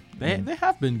this year. They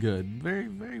have been good. Very,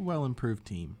 very well improved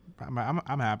team.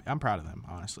 I'm happy. I'm proud of them,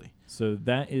 honestly. So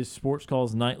that is Sports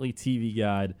Call's Nightly TV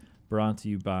Guide, brought to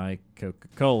you by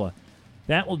Coca-Cola.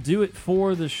 That will do it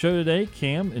for the show today.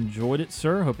 Cam, enjoyed it,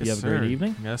 sir. Hope you have a great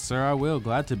evening. Yes, sir, I will.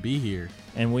 Glad to be here.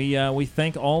 And we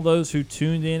thank all those who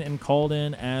tuned in and called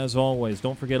in, as always.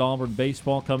 Don't forget Auburn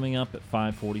baseball coming up at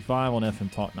 5:45 on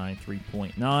FM Talk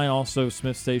 93.9. Also,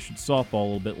 Smith Station softball a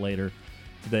little bit later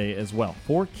today as well.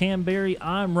 For Cam Berry,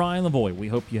 I'm Ryan Lavoie. We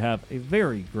hope you have a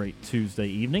very great Tuesday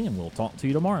evening, and we'll talk to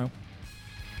you tomorrow.